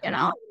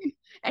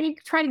 And you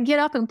try to get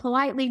up and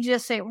politely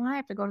just say, well, I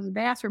have to go to the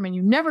bathroom, and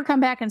you never come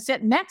back and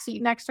sit in that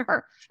seat next to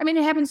her. I mean,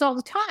 it happens all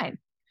the time.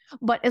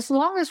 But as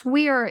long as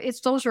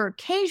those are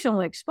occasional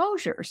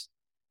exposures,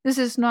 this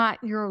is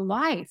not your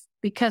life,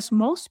 because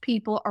most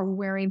people are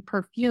wearing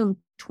perfume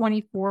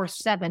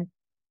 24/7.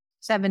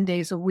 7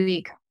 days a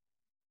week,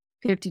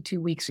 52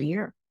 weeks a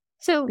year.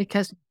 So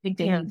because I think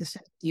they need the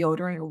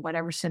deodorant or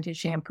whatever scented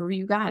shampoo,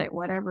 you got it,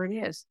 whatever it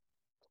is.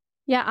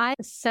 Yeah,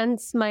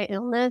 since my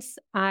illness,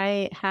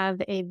 I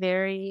have a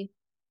very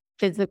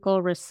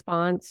physical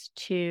response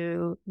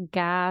to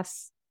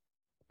gas,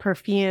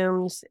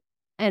 perfumes,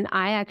 and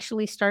I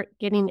actually start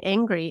getting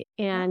angry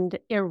and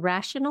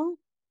irrational.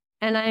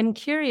 And I'm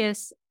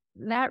curious,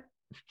 that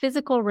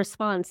physical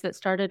response that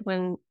started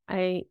when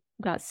I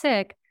got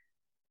sick,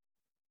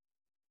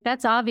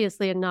 that's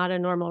obviously not a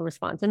normal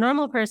response. A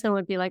normal person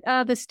would be like,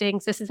 oh, this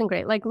stinks. This isn't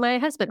great. Like my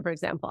husband, for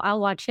example, I'll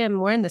watch him.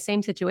 We're in the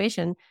same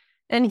situation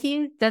and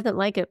he doesn't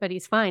like it, but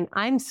he's fine.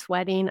 I'm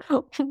sweating.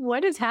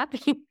 What is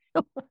happening?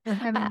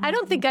 I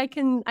don't think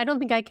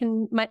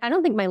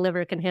my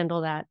liver can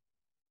handle that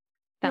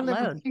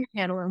load.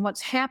 And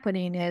what's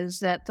happening is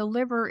that the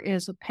liver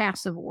is a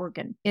passive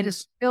organ. It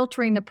is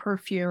filtering the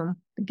perfume,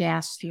 the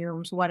gas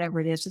fumes, whatever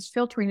it is. It's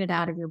filtering it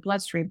out of your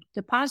bloodstream,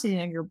 depositing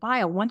it in your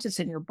bile. Once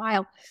it's in your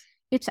bile,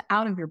 it's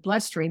out of your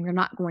bloodstream. You're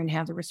not going to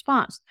have the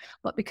response.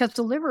 But because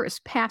the liver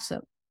is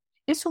passive,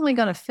 it's only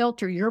going to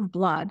filter your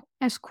blood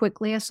as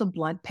quickly as the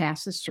blood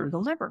passes through the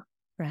liver.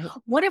 Right.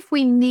 What if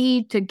we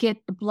need to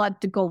get the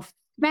blood to go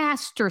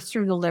faster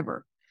through the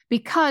liver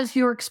because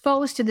you're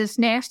exposed to this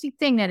nasty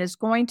thing that is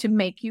going to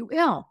make you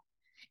ill?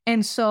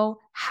 And so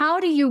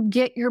how do you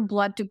get your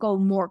blood to go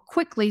more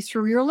quickly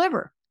through your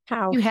liver?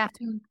 How? You have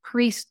to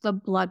increase the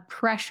blood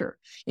pressure.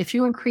 If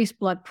you increase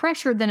blood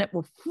pressure, then it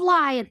will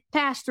fly at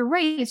faster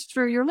rates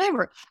through your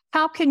liver.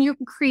 How can you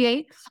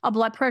create a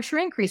blood pressure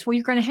increase? Well,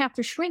 you're going to have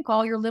to shrink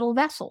all your little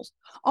vessels,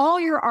 all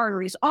your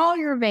arteries, all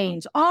your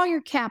veins, all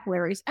your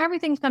capillaries.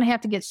 Everything's going to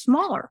have to get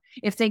smaller.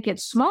 If they get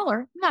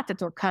smaller, not that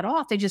they're cut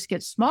off, they just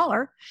get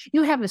smaller.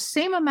 You have the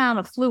same amount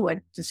of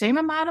fluid, the same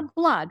amount of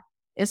blood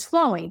is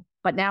flowing,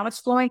 but now it's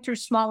flowing through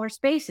smaller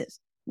spaces.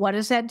 What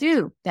does that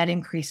do? That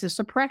increases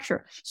the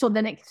pressure. So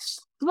then it's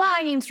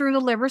flying through the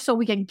liver so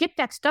we can get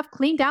that stuff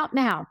cleaned out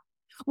now.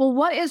 Well,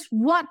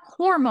 what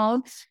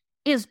hormone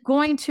is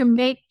going to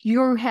make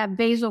you have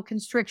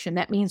vasoconstriction?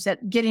 That means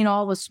that getting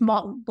all the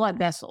small blood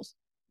vessels,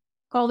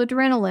 called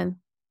adrenaline.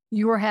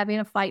 You were having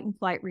a fight and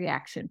flight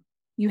reaction.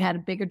 You had a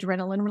big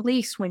adrenaline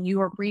release when you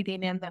were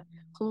breathing in the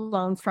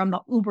cologne from the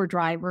Uber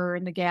driver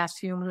and the gas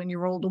fumes when you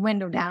rolled the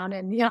window down.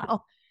 And,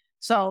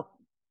 so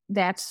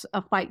that's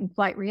a fight and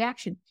flight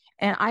reaction.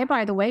 And I,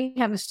 by the way,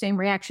 have the same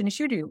reaction as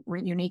you do. We're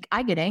unique.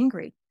 I get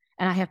angry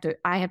and I have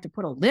to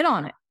put a lid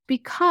on it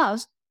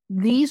because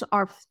these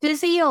are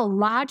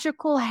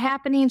physiological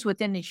happenings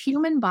within the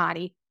human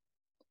body.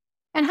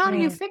 And how do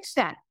you fix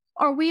that?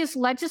 Are we as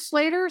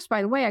legislators?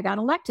 By the way, I got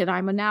elected.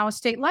 I'm now a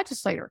state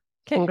legislator.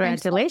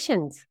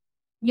 Congratulations.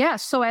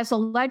 Yes. So as a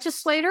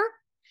legislator,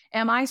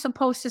 am I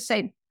supposed to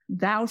say,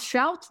 thou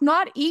shalt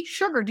not eat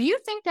sugar? Do you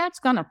think that's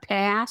going to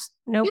pass?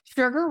 Nope.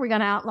 Sugar, we're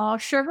going to outlaw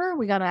sugar.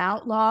 We're going to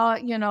outlaw,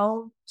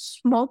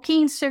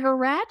 smoking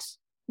cigarettes.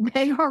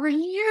 They are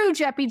huge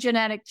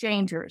epigenetic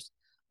changers.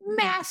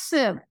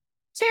 Massive.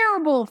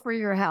 Terrible for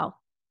your health.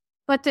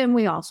 But then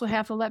we also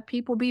have to let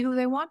people be who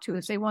they want to.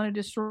 If they want to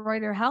destroy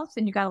their health,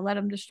 then you got to let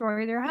them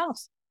destroy their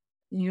health.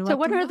 So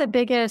what are the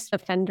biggest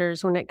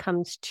offenders when it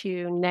comes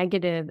to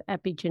negative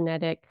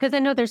epigenetic? Because I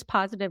know there's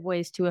positive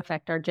ways to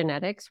affect our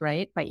genetics,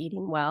 right? By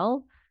eating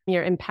well,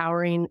 you're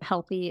empowering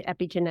healthy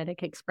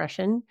epigenetic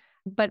expression.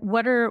 But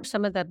what are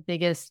some of the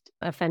biggest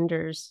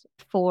offenders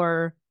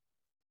for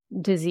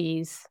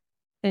disease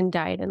in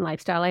diet and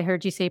lifestyle? I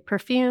heard you say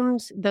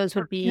perfumes. Those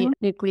would be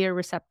nuclear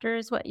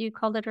receptors, what you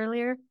called it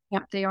earlier?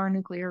 Yep, they are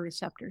nuclear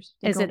receptors.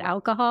 Is it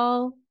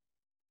alcohol?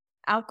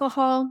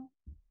 Alcohol,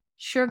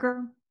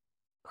 sugar,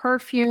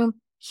 perfume,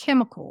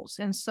 chemicals.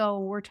 And so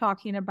we're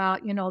talking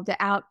about, the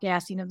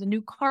outgassing of the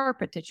new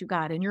carpet that you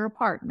got in your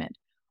apartment.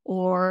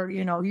 Or,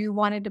 you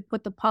wanted to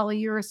put the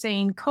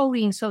polyurethane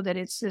coating so that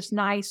it's this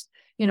nice,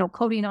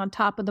 coating on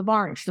top of the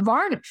varnish, the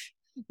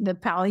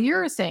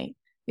polyurethane.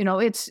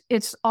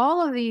 It's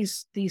all of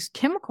these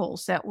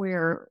chemicals that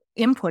we're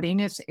inputting.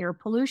 It's air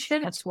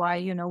pollution. That's why,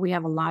 we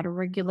have a lot of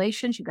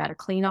regulations. You got to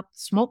clean up the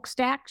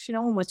smokestacks,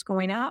 and what's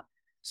going out.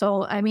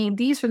 So,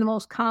 these are the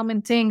most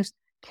common things.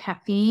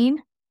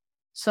 Caffeine.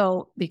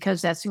 So,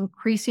 because that's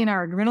increasing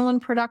our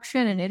adrenaline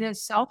production and it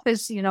itself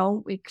is,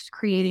 it's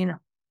creating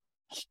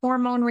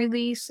hormone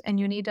release. And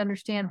you need to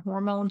understand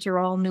hormones are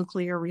all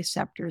nuclear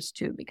receptors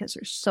too, because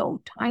they're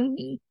so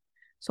tiny.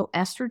 So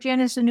estrogen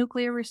is a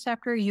nuclear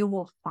receptor. You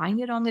will find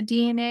it on the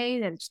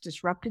DNA, that it's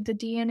disrupted the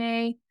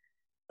DNA.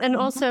 And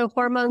also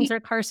hormones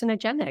are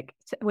carcinogenic,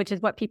 which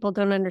is what people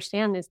don't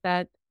understand, is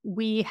that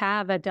we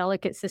have a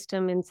delicate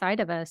system inside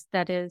of us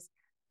that is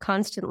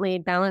constantly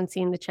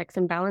balancing the checks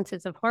and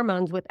balances of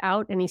hormones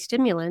without any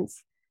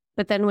stimulants.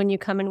 But then when you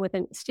come in with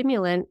a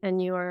stimulant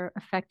and you are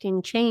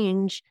affecting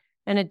change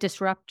and a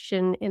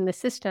disruption in the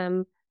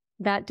system,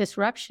 that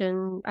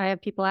disruption, I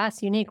have people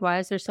ask, Unique, why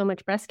is there so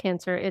much breast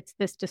cancer? It's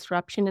this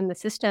disruption in the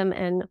system,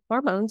 and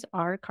hormones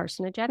are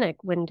carcinogenic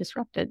when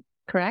disrupted,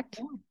 correct?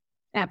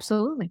 Yeah,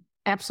 absolutely.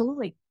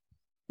 Absolutely.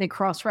 They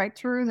cross right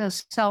through the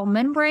cell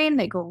membrane.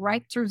 They go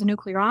right through the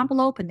nuclear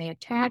envelope and they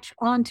attach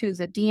onto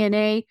the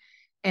DNA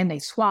and they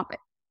swap it.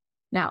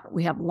 Now,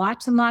 we have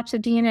lots and lots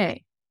of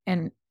DNA.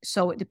 And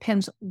so it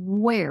depends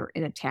where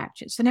it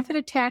attaches. And if it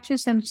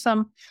attaches in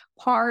some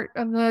part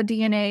of the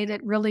DNA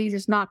that really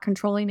is not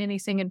controlling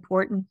anything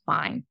important,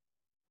 fine.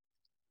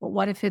 But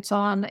what if it's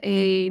on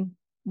the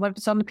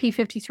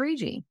P53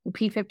 gene? The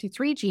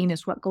P53 gene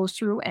is what goes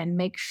through and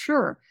makes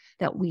sure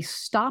that we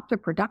stop the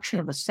production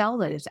of a cell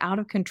that is out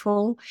of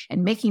control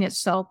and making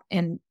itself,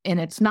 and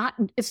it's not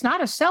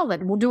a cell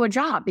that will do a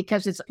job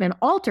because it's been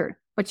altered,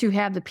 but you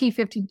have the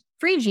P53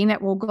 gene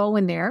that will go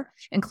in there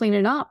and clean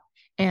it up.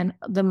 And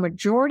the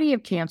majority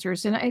of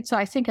cancers, and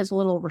I think it's a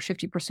little over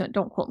 50%,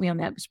 don't quote me on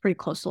that, it's pretty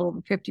close to a little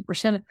over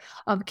 50%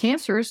 of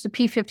cancers, the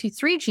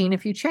P53 gene,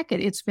 if you check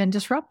it, it's been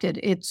disrupted.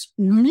 It's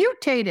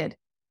mutated.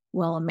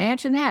 Well,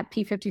 imagine that.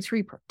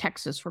 P53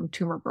 protects us from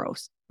tumor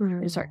growth.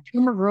 It's our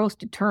tumor growth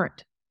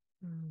deterrent.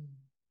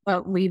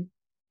 But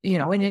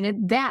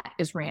that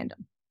is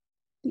random.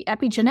 The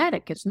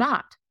epigenetic is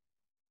not.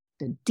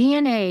 The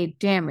DNA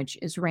damage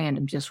is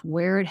random, just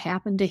where it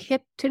happened to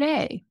hit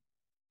today.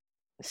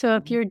 So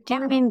if you're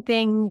doing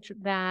things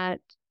that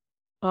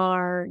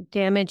are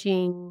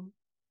damaging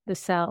the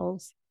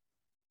cells,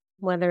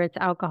 whether it's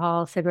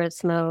alcohol, cigarette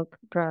smoke,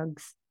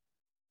 drugs,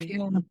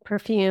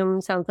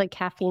 perfume, sounds like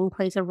caffeine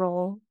plays a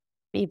role,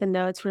 even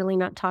though it's really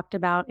not talked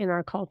about in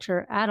our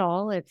culture at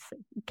all.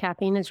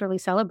 Caffeine is really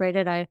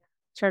celebrated. I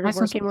started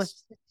working with...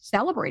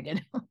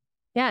 Celebrated.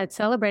 Yeah, it's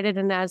celebrated.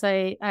 And as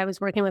I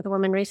was working with a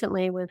woman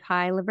recently with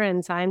high liver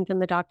enzymes,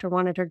 and the doctor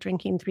wanted her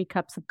drinking 3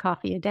 cups of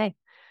coffee a day.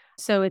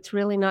 So it's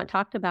really not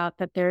talked about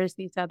that there's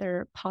these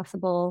other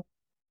possible,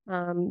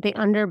 the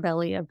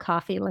underbelly of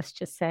coffee, let's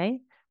just say,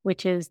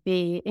 which is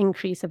the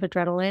increase of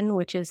adrenaline,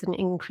 which is an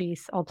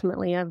increase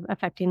ultimately of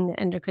affecting the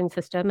endocrine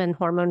system and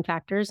hormone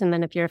factors. And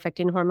then if you're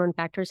affecting hormone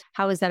factors,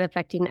 how is that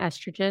affecting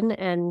estrogen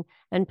and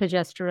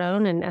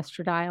progesterone and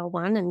estradiol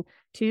 1 and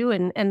 2?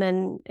 And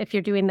then if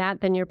you're doing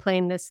that, then you're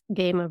playing this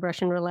game of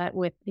Russian roulette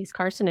with these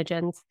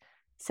carcinogens.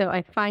 So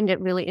I find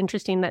it really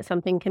interesting that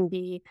something can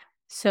be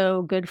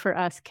so good for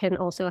us can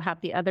also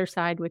have the other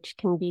side, which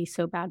can be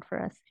so bad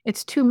for us.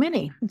 It's too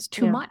many. It's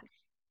too much.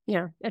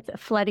 Yeah, it's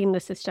flooding the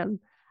system,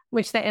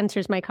 which that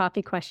answers my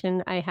coffee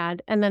question I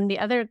had. And then the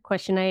other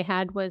question I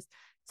had was,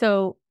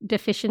 so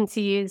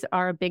deficiencies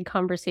are a big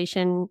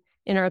conversation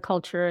in our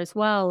culture as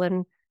well.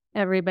 And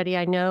everybody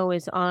I know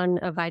is on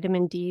a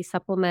vitamin D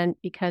supplement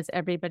because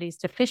everybody's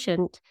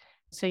deficient.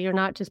 So you're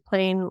not just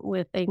playing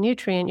with a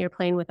nutrient, you're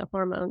playing with a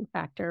hormone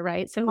factor,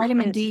 right? So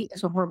vitamin D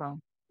is a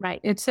hormone. Right.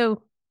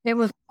 It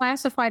was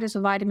classified as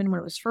a vitamin when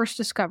it was first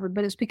discovered,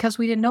 but it's because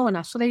we didn't know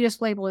enough. So they just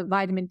label it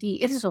vitamin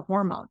D. It is a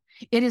hormone.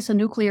 It is a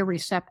nuclear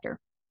receptor.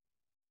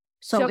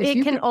 So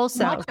it can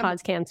also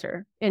cause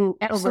cancer in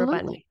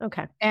absolutely.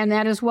 Okay. And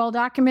that is well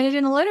documented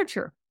in the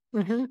literature.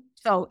 Mm-hmm.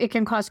 So it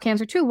can cause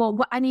cancer too.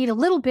 Well, I need a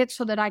little bit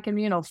so that I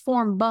can,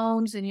 form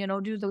bones and,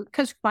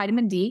 because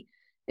vitamin D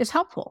is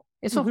helpful.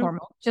 It's a hormone,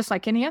 just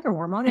like any other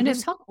hormone, and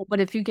it's helpful.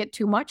 But if you get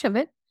too much of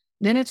it,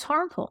 then it's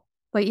harmful.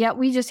 But yet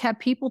we just have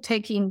people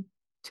taking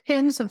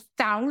tens of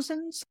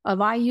thousands of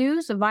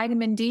IUs of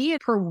vitamin D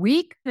per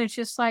week. And it's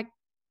just like,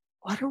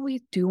 what are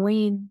we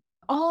doing?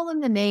 All in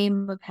the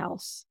name of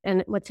health.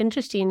 And what's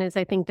interesting is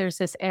I think there's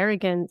this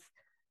arrogance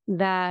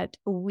that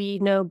we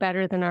know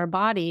better than our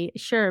body.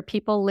 Sure,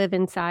 people live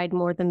inside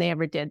more than they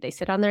ever did. They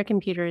sit on their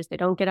computers. They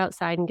don't get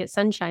outside and get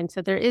sunshine.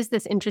 So there is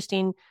this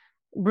interesting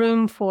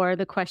room for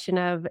the question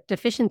of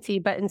deficiency.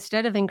 But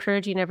instead of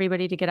encouraging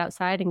everybody to get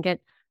outside and get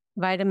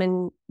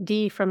vitamin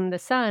D from the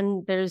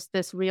sun, there's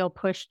this real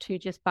push to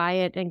just buy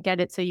it and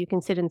get it so you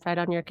can sit inside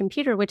on your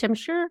computer, which I'm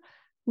sure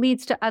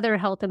leads to other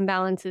health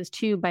imbalances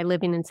too by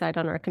living inside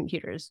on our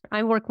computers.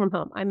 I work from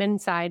home. I'm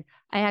inside.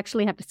 I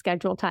actually have to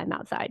schedule time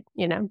outside.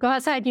 Go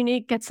outside,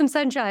 get some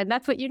sunshine.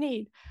 That's what you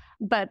need.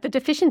 But the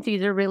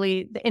deficiencies are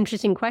really the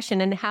interesting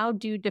question. And how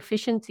do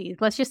deficiencies,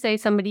 let's just say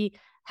somebody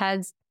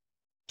has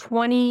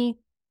 20,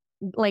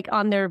 like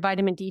on their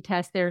vitamin D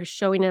test, they're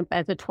showing up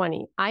as a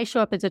 20. I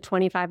show up as a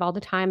 25 all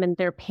the time and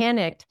they're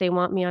panicked. They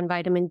want me on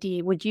vitamin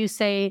D. Would you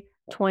say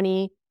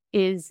 20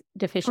 is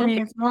deficient?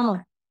 20 is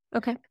normal.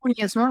 Okay.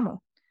 20 is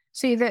normal.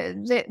 See,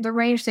 the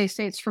range, they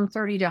say it's from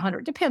 30 to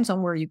 100. Depends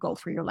on where you go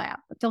for your lab.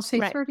 But they'll say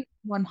 30 to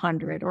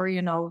 100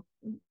 or,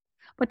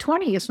 but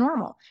 20 is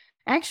normal.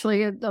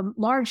 Actually, the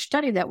large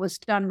study that was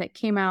done that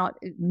came out,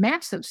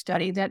 massive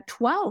study, that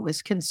 12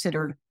 is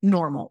considered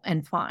normal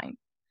and fine.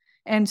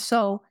 And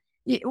so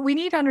we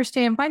need to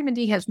understand vitamin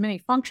D has many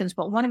functions,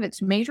 but one of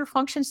its major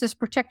functions is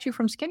protect you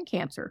from skin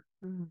cancer.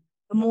 Mm.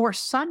 The more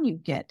sun you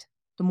get,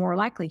 the more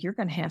likely you're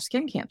going to have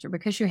skin cancer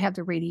because you have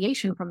the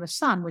radiation from the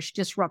sun, which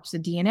disrupts the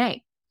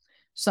DNA.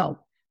 So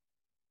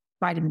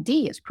vitamin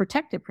D is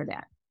protected for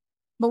that.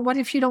 But what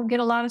if you don't get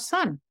a lot of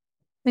sun?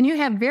 Then you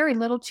have very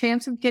little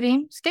chance of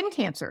getting skin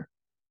cancer.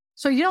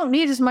 So you don't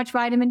need as much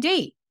vitamin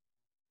D.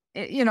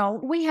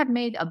 We have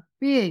made a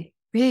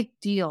big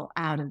deal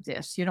out of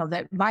this,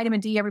 that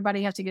vitamin D,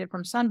 everybody has to get it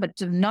from sun, but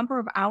the number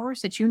of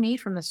hours that you need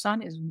from the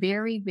sun is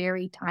very,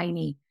 very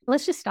tiny.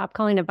 Let's just stop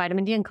calling it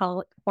vitamin D and call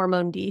it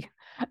hormone D.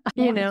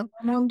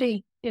 Hormone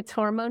D. It's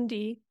hormone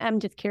D. I'm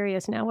just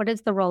curious now, what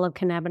is the role of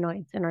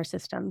cannabinoids in our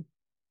system?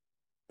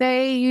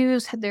 They're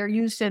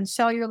used in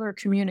cellular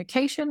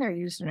communication. They're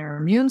used in our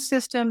immune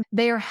system.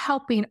 They are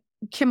helping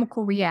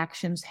chemical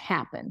reactions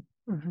happen.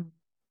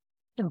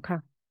 Mm-hmm. Okay.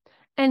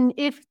 And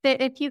if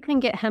you can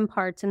get hemp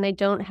hearts and they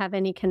don't have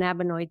any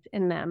cannabinoids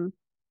in them,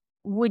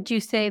 would you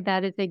say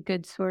that is a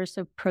good source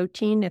of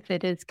protein if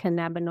it is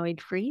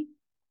cannabinoid free?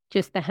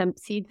 Just the hemp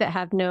seeds that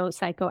have no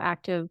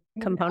psychoactive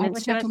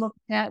components to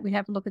it? We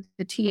have to look at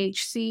the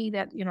THC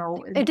that,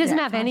 It doesn't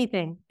have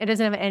anything. It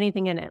doesn't have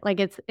anything in it. Like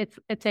it's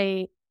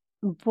a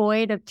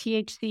void of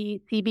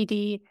THC,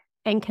 CBD,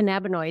 and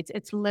cannabinoids.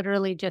 It's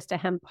literally just a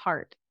hemp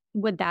heart.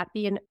 Would that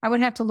be I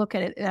would have to look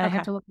at it. Okay. I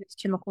have to look at its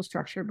chemical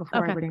structure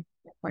before I would answer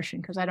that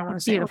question because I don't want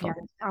to say,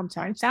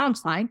 it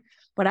sounds fine,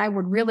 but I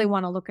would really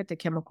want to look at the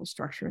chemical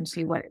structure and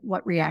see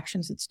what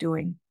reactions it's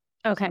doing.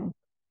 Okay.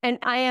 And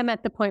I am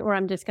at the point where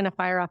I'm just going to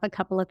fire off a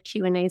couple of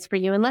Q&As for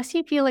you, unless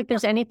you feel like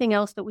there's anything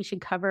else that we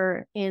should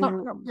cover in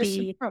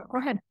Go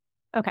ahead.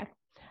 Okay.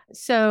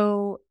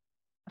 So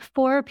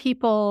for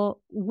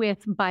people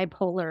with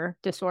bipolar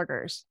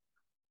disorders,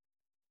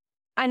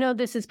 I know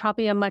this is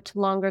probably a much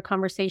longer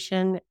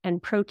conversation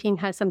and protein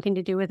has something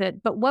to do with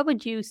it, but what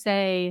would you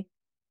say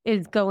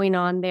is going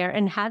on there?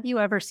 And have you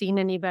ever seen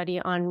anybody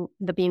on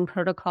the Bean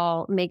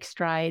protocol make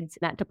strides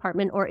in that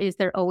department, or is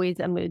there always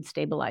a mood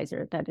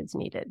stabilizer that is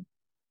needed?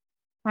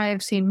 I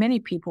have seen many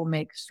people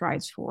make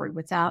strides forward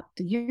without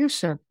the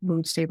use of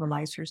mood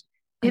stabilizers.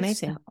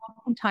 Amazing.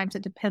 Oftentimes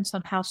it depends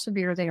on how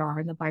severe they are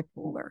in the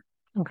bipolar.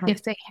 Okay.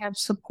 If they have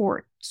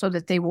support so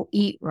that they will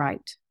eat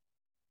right,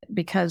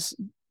 because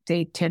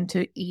they tend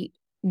to eat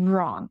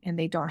wrong, and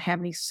they don't have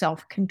any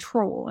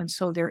self-control. And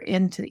so they're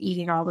into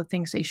eating all the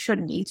things they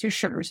shouldn't eat, their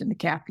sugars and the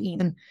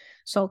caffeine. And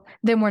so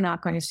then we're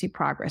not going to see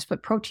progress.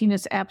 But protein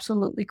is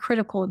absolutely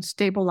critical in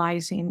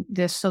stabilizing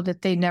this so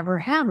that they never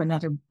have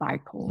another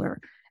bipolar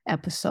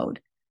episode.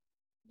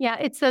 Yeah,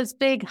 it's those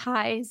big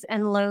highs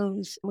and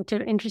lows, which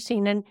are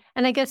interesting. And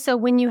I guess so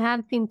when you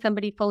have seen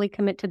somebody fully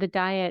commit to the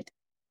diet,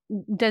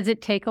 does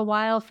it take a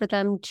while for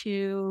them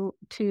to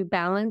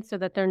balance so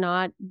that they're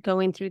not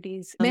going through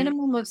these?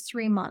 Minimum of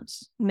 3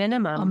 months.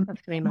 Minimum of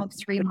 3 months.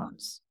 Of 3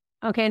 months.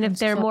 Okay. And if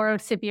they're more of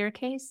a severe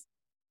case?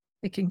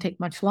 It can take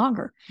much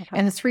longer. Okay.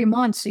 And the 3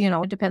 months,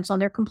 it depends on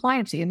their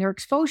compliancy and their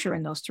exposure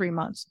in those 3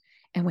 months.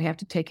 And we have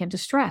to take into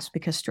stress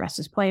because stress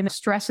is playing.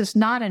 Stress is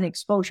not an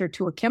exposure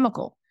to a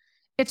chemical.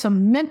 It's a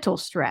mental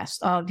stress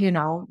of,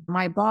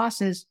 my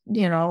boss is a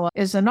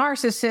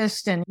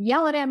narcissist and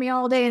yelling at me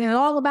all day and it's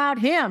all about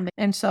him.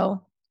 And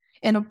so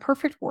in a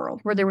perfect world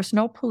where there was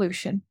no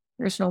pollution,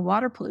 there's no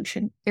water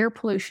pollution, air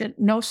pollution,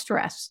 no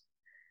stress,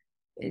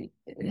 it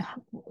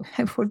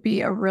would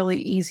be a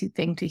really easy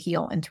thing to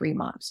heal in 3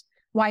 months.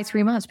 Why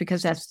 3 months?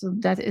 Because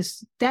that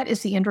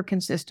is the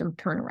endocrine system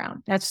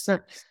turnaround. That's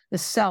the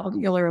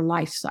cellular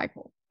life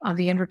cycle of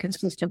the endocrine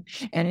system,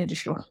 and it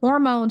is your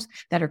hormones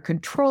that are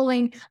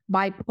controlling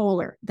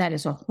bipolar. That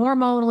is a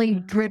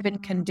hormonally driven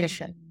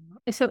condition.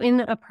 So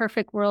in a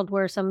perfect world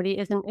where somebody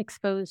isn't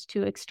exposed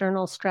to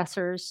external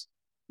stressors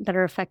that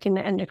are affecting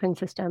the endocrine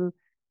system,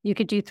 you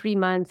could do 3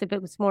 months. If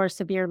it was more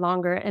severe,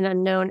 longer and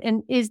unknown.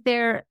 And is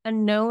there a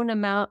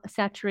known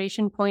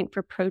saturation point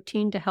for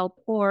protein to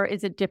help, or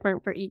is it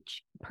different for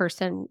each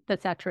person, the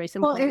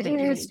saturation point? Well,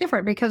 it's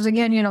different because,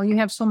 again, you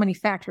have so many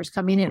factors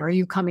coming in. Are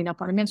you coming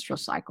up on a menstrual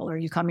cycle? Are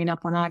you coming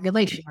up on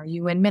ovulation? Are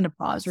you in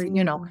menopause? Or,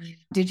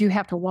 did you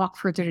have to walk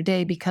further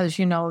today because,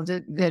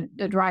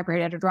 the driver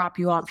had to drop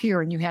you off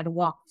here and you had to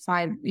walk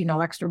 5,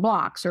 extra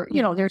blocks? Or,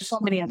 there's so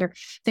many other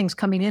things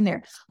coming in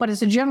there. But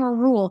as a general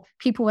rule,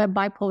 people who have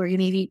bipolar, you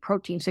need to eat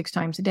protein 6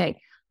 times a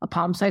day. A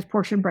palm-sized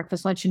portion,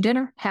 breakfast, lunch, and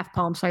dinner, half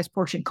palm-sized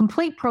portion.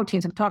 Complete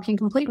proteins, I'm talking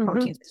complete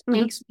proteins.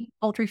 Steaks,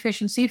 poultry,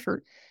 fish, and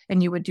seafood.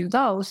 And you would do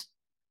those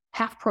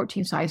half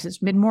protein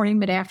sizes, mid-morning,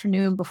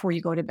 mid-afternoon, before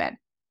you go to bed.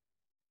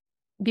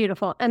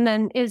 Beautiful. And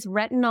then is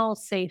retinol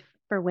safe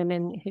for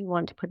women who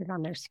want to put it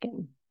on their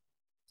skin?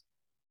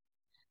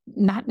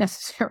 Not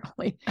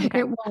necessarily. Okay.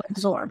 It will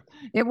absorb.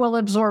 It will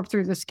absorb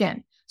through the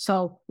skin.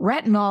 So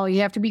retinol,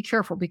 you have to be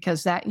careful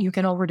because that you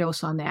can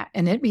overdose on that,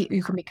 and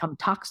you can become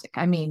toxic.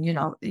 I mean,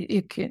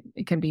 it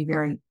can be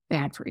very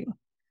bad for you.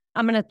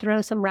 I'm going to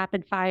throw some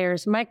rapid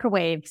fires.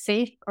 Microwave,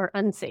 safe or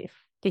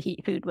unsafe to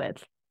heat food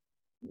with?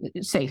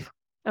 Safe.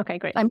 Okay,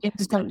 great. I mean,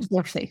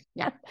 they're safe.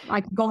 Yeah,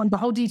 I can go into the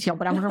whole detail,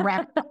 but I'm going to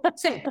wrap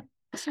safe.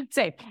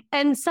 Safe.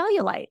 And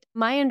cellulite.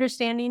 My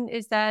understanding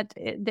is that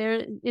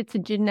it's a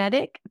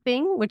genetic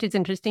thing, which is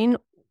interesting.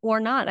 Or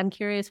not. I'm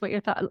curious what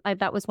your thought.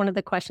 That was one of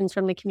the questions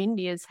from the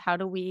community: is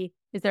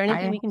is there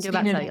anything we can do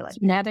about cellulite?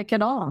 Genetic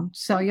at all.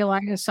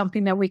 Cellulite is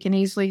something that we can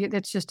easily.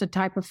 It's just a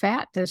type of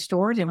fat that's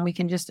stored, and we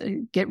can just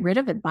get rid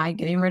of it by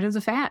getting rid of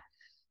the fat.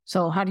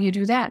 So how do you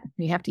do that?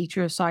 You have to eat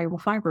your soluble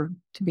fiber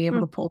to be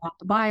able to pull out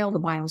the bile. The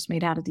bile is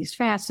made out of these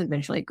fats. And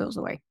eventually, it goes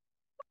away.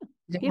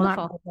 It will not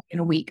go away in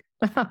a week.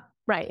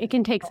 Right. It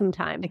can take some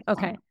time.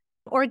 Okay.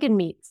 Organ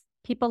meats.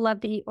 People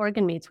love to eat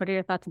organ meats. What are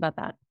your thoughts about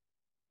that?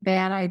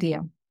 Bad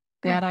idea.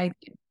 Bad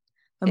idea.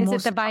 Is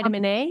it the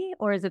vitamin A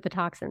or is it the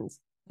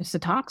toxins? It's the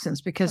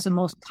toxins, because the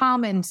most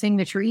common thing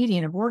that you're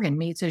eating of organ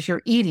meats is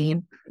you're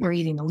eating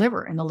the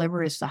liver, and the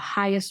liver is the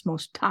highest,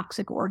 most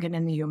toxic organ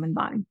in the human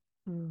body.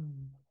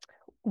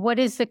 What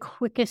is the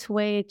quickest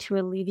way to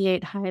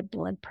alleviate high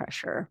blood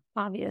pressure,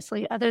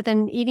 obviously, other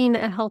than eating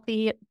a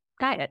healthy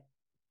diet?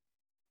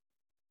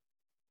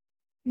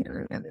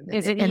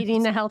 Is it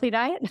eating a healthy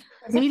diet?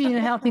 Eating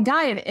a healthy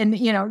diet. And,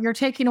 you're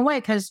taking away,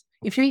 because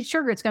if you eat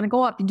sugar, it's going to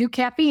go up. You do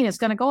caffeine, it's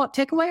going to go up.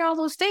 Take away all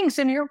those things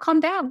and it'll come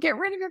down. Get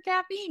rid of your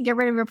caffeine. Get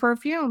rid of your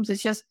perfumes.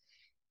 It's just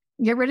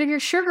get rid of your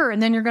sugar.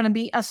 And then you're going to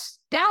be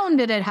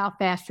astounded at how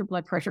fast your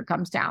blood pressure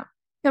comes down.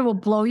 It will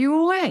blow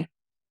you away.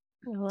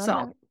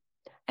 That.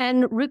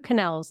 And root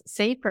canals,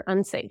 safe or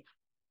unsafe?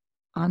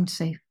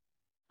 Unsafe.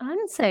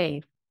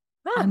 Unsafe.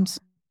 Oh.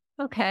 Unsafe.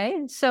 Okay.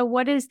 So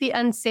what is the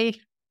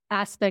unsafe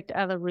aspect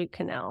of a root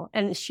canal?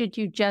 And should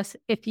you just,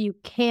 if you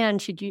can,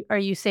 are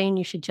you saying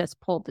you should just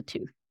pull the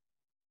tooth?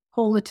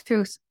 Pull the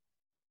tooth.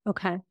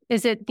 Okay.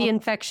 Is it the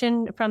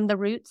infection from the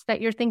roots that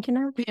you're thinking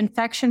of? The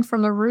infection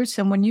from the roots.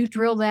 And when you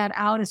drill that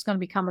out, it's going to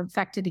become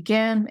infected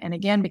again and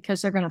again,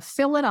 because they're going to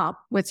fill it up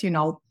with,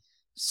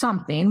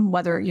 something,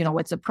 whether,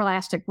 it's a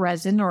plastic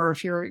resin, or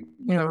if you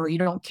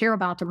don't care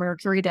about the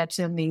mercury that's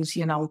in these,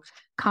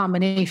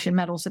 combination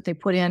metals that they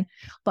put in.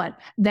 But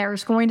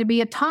there's going to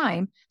be a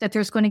time that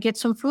there's going to get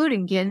some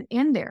fluid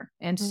in there.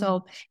 And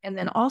so, and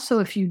then also,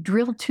 if you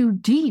drill too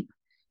deep,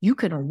 you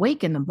can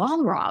awaken the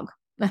Balrog.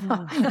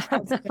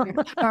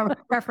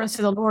 Reference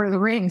to the Lord of the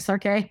Rings.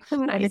 Okay.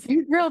 Nice. If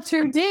you drill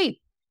too deep,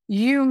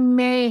 you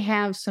may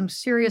have some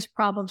serious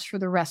problems for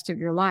the rest of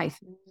your life.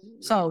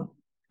 So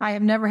I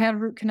have never had a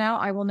root canal.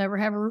 I will never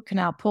have a root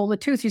canal. Pull the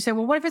tooth. You say,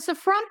 well, what if it's a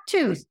front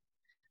tooth?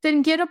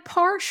 Then get a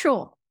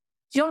partial.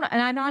 You don't,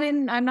 and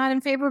I'm not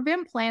in favor of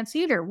implants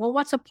either. Well,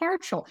 what's a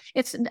partial?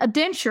 It's a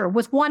denture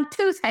with one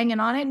tooth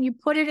hanging on it, and you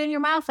put it in your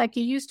mouth like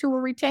you used to a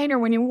retainer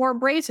when you wore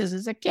braces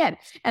as a kid,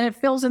 and it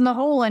fills in the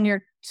hole in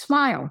your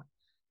smile.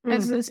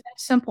 It's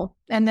simple.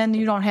 And then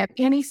you don't have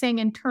anything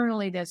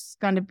internally that's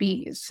going to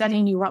be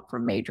setting you up for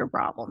major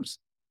problems.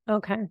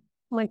 Okay.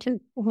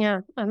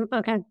 Yeah.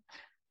 Okay.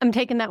 I'm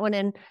taking that one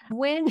in.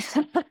 When,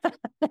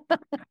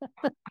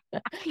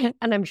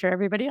 and I'm sure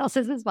everybody else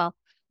is as well.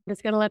 I'm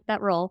just going to let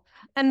that roll.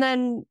 And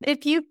then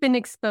if you've been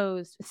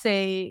exposed,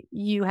 say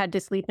you had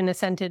to sleep in a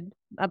scented,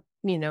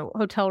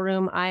 hotel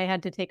room, I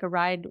had to take a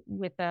ride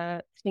with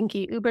a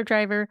stinky Uber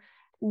driver.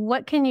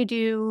 What can you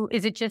do?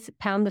 Is it just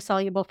pound the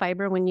soluble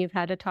fiber when you've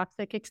had a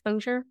toxic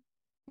exposure?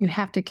 You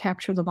have to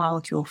capture the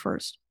molecule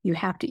first. You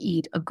have to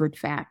eat a good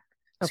fat.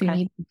 Okay. So you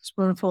need a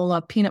spoonful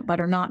of peanut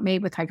butter not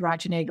made with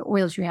hydrogenated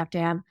oils. You have to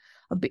have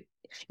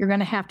you're going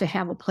to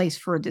have a place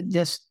for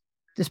this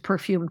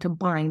perfume to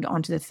bind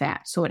onto the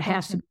fat. So it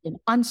has to be an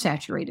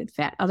unsaturated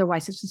fat.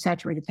 Otherwise, if it's a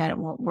saturated fat, it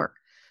won't work.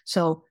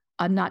 So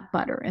a nut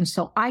butter. And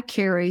so I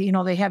carry,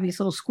 they have these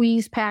little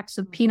squeeze packs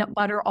of peanut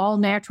butter, all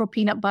natural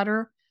peanut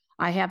butter.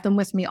 I have them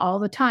with me all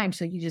the time.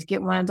 So you just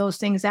get one of those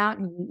things out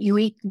and you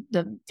eat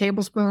the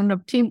tablespoon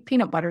of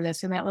peanut butter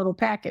that's in that little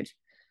package.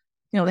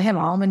 They have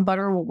almond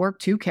butter will work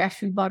too,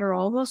 cashew butter,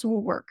 all those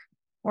will work.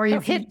 Or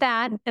you hit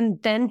that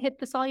and then hit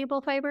the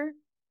soluble fiber?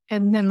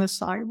 And then the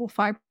soluble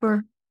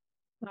fiber.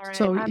 All right.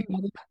 So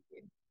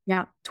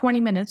 20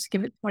 minutes,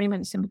 give it 20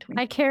 minutes in between.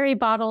 I carry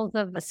bottles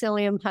of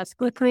psyllium husk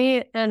with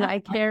me, and I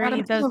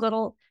carry those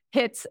little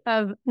hits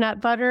of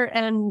nut butter.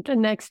 And the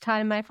next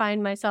time I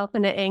find myself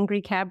in an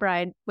angry cab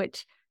ride,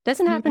 which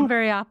doesn't happen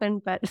very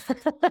often, but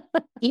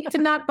eat the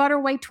nut butter,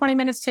 wait 20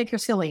 minutes, take your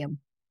psyllium.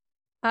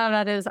 Oh,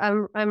 that is,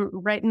 I'm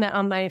writing that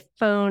on my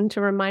phone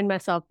to remind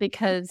myself,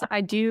 because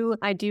I do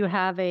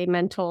have a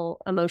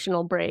mental,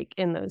 emotional break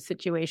in those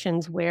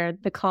situations where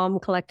the calm,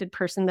 collected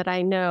person that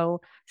I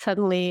know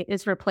suddenly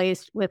is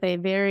replaced with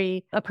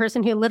a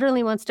person who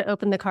literally wants to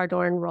open the car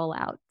door and roll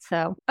out.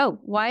 So,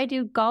 why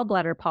do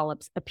gallbladder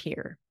polyps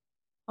appear?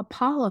 A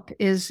polyp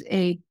is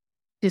a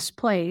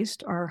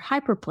displaced or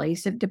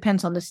hyperplaced. It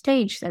depends on the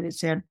stage that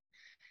it's in.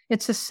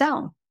 It's a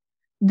cell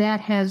that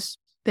has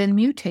been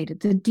mutated.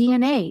 The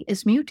DNA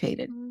is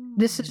mutated.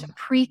 This is a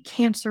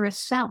precancerous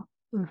cell.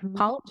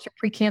 Polyps are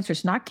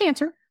precancerous, not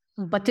cancer,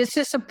 but this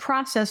is a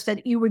process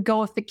that you would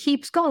go, if it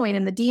keeps going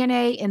and the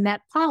DNA in that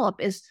polyp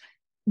is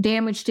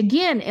damaged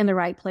again in the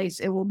right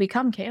place, it will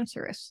become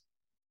cancerous.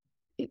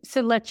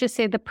 So let's just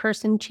say the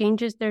person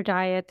changes their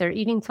diet, they're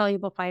eating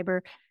soluble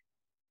fiber.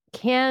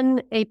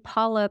 Can a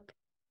polyp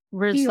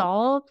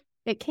resolve?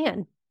 It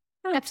can.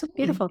 Oh, absolutely.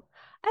 Beautiful.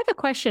 I have a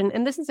question,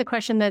 and this is a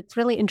question that's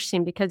really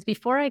interesting because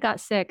before I got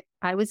sick,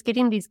 I was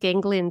getting these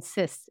ganglion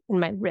cysts in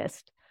my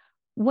wrist.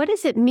 What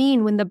does it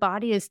mean when the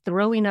body is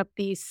throwing up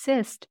these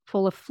cysts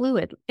full of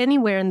fluid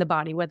anywhere in the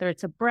body, whether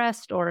it's a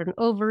breast or an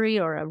ovary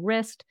or a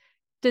wrist?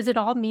 Does it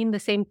all mean the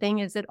same thing?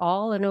 Is it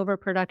all an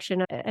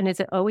overproduction? And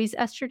is it always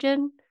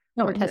estrogen?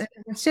 No, a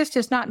cyst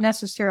is not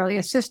necessarily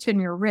a cyst in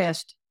your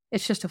wrist.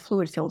 It's just a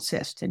fluid-filled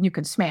cyst, and you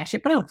can smash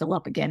it, but it'll fill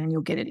up again, and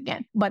you'll get it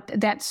again. But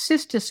that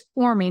cyst is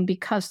forming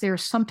because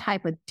there's some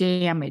type of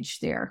damage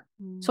there.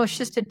 So it's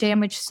just a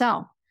damaged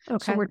cell.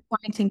 Okay. So we're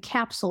trying to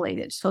encapsulate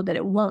it so that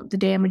the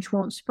damage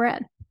won't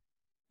spread.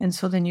 And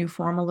so then you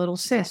form a little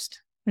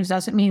cyst. It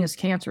doesn't mean it's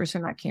cancerous or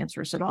not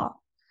cancerous at all.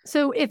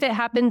 So if it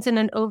happens in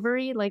an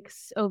ovary, like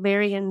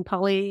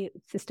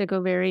polycystic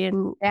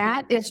ovarian,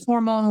 that is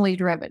hormonally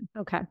driven.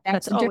 Okay.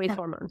 That's always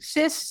hormones.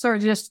 Cysts are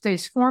just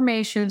these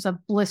formations of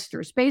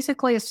blisters.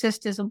 Basically, a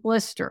cyst is a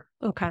blister.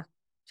 Okay.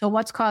 So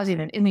what's causing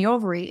it? In the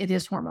ovary, it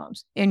is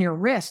hormones. In your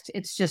wrist,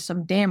 it's just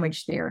some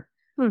damage there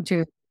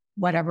to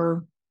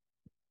whatever.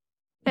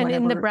 And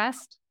in the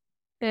breast?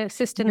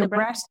 Cyst in the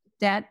breast?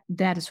 That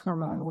is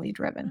hormonally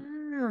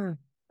driven.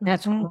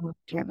 That's hormonally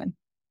driven,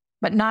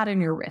 but not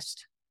in your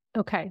wrist.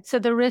 Okay. So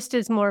the wrist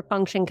is more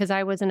function, because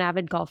I was an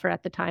avid golfer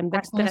at the time.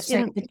 But it's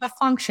a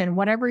function,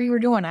 whatever you were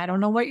doing. I don't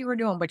know what you were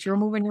doing, but you're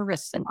moving your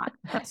wrists a lot.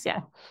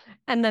 Yeah.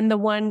 And then the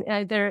one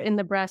either in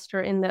the breast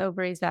or in the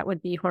ovaries, that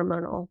would be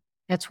hormonal.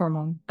 That's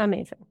hormone.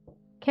 Amazing.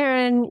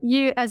 Karen,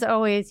 you, as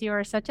always, you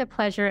are such a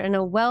pleasure and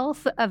a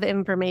wealth of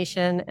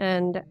information.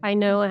 And I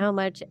know how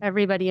much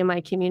everybody in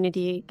my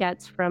community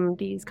gets from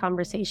these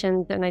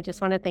conversations. And I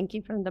just want to thank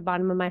you from the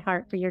bottom of my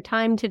heart for your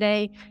time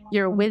today,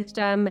 your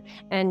wisdom,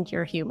 and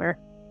your humor.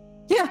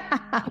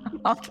 Yeah.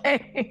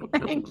 Okay.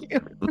 Thank you.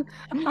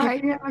 All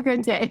right. You have a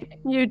good day.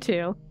 You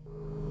too.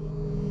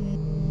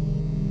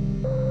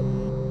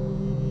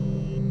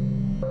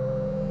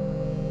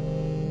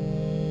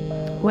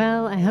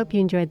 Well, I hope you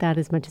enjoyed that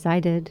as much as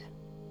I did.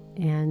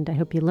 And I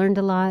hope you learned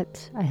a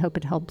lot. I hope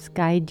it helps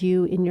guide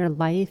you in your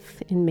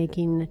life in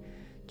making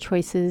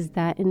choices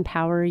that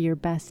empower your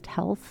best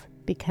health.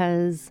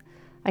 Because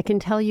I can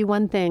tell you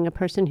one thing, a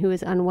person who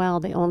is unwell,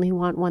 they only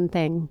want one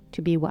thing: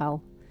 to be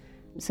well.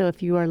 So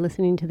if you are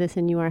listening to this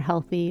and you are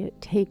healthy,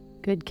 take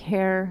good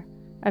care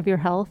of your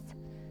health.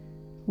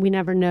 We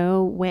never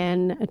know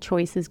when a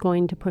choice is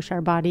going to push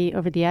our body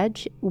over the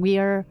edge. We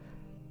are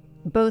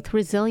both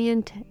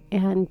resilient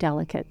and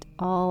delicate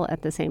all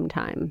at the same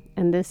time.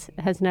 And this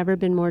has never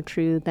been more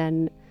true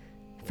than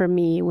for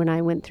me when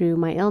I went through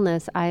my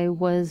illness. I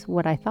was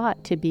what I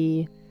thought to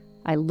be.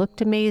 I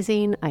looked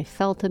amazing. I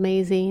felt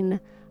amazing.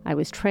 I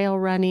was trail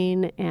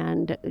running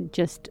and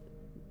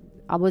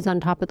I was on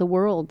top of the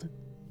world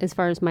as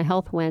far as my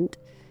health went.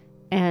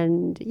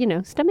 And,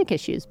 stomach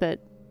issues, but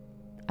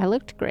I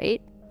looked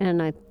great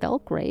and I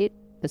felt great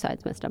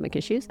besides my stomach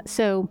issues.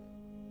 So,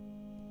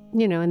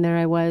 and there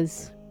I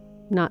was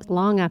not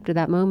long after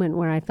that moment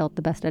where I felt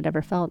the best I'd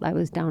ever felt. I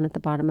was down at the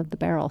bottom of the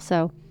barrel.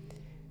 So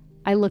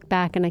I look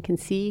back and I can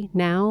see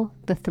now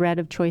the thread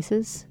of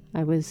choices.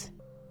 I was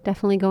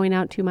definitely going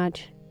out too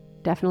much,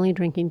 definitely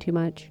drinking too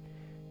much,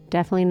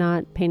 definitely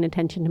not paying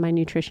attention to my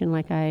nutrition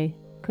like I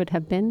could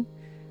have been.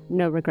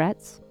 No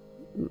regrets.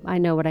 I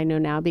know what I know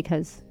now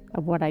because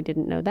of what I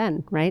didn't know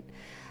then, right?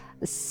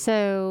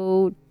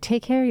 So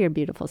take care of your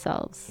beautiful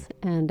selves.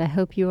 And I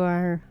hope you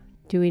are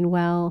doing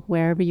well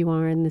wherever you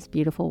are in this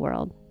beautiful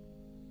world.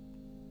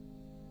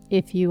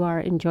 If you are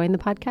enjoying the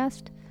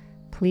podcast,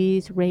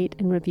 please rate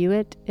and review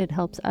it. It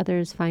helps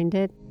others find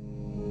it.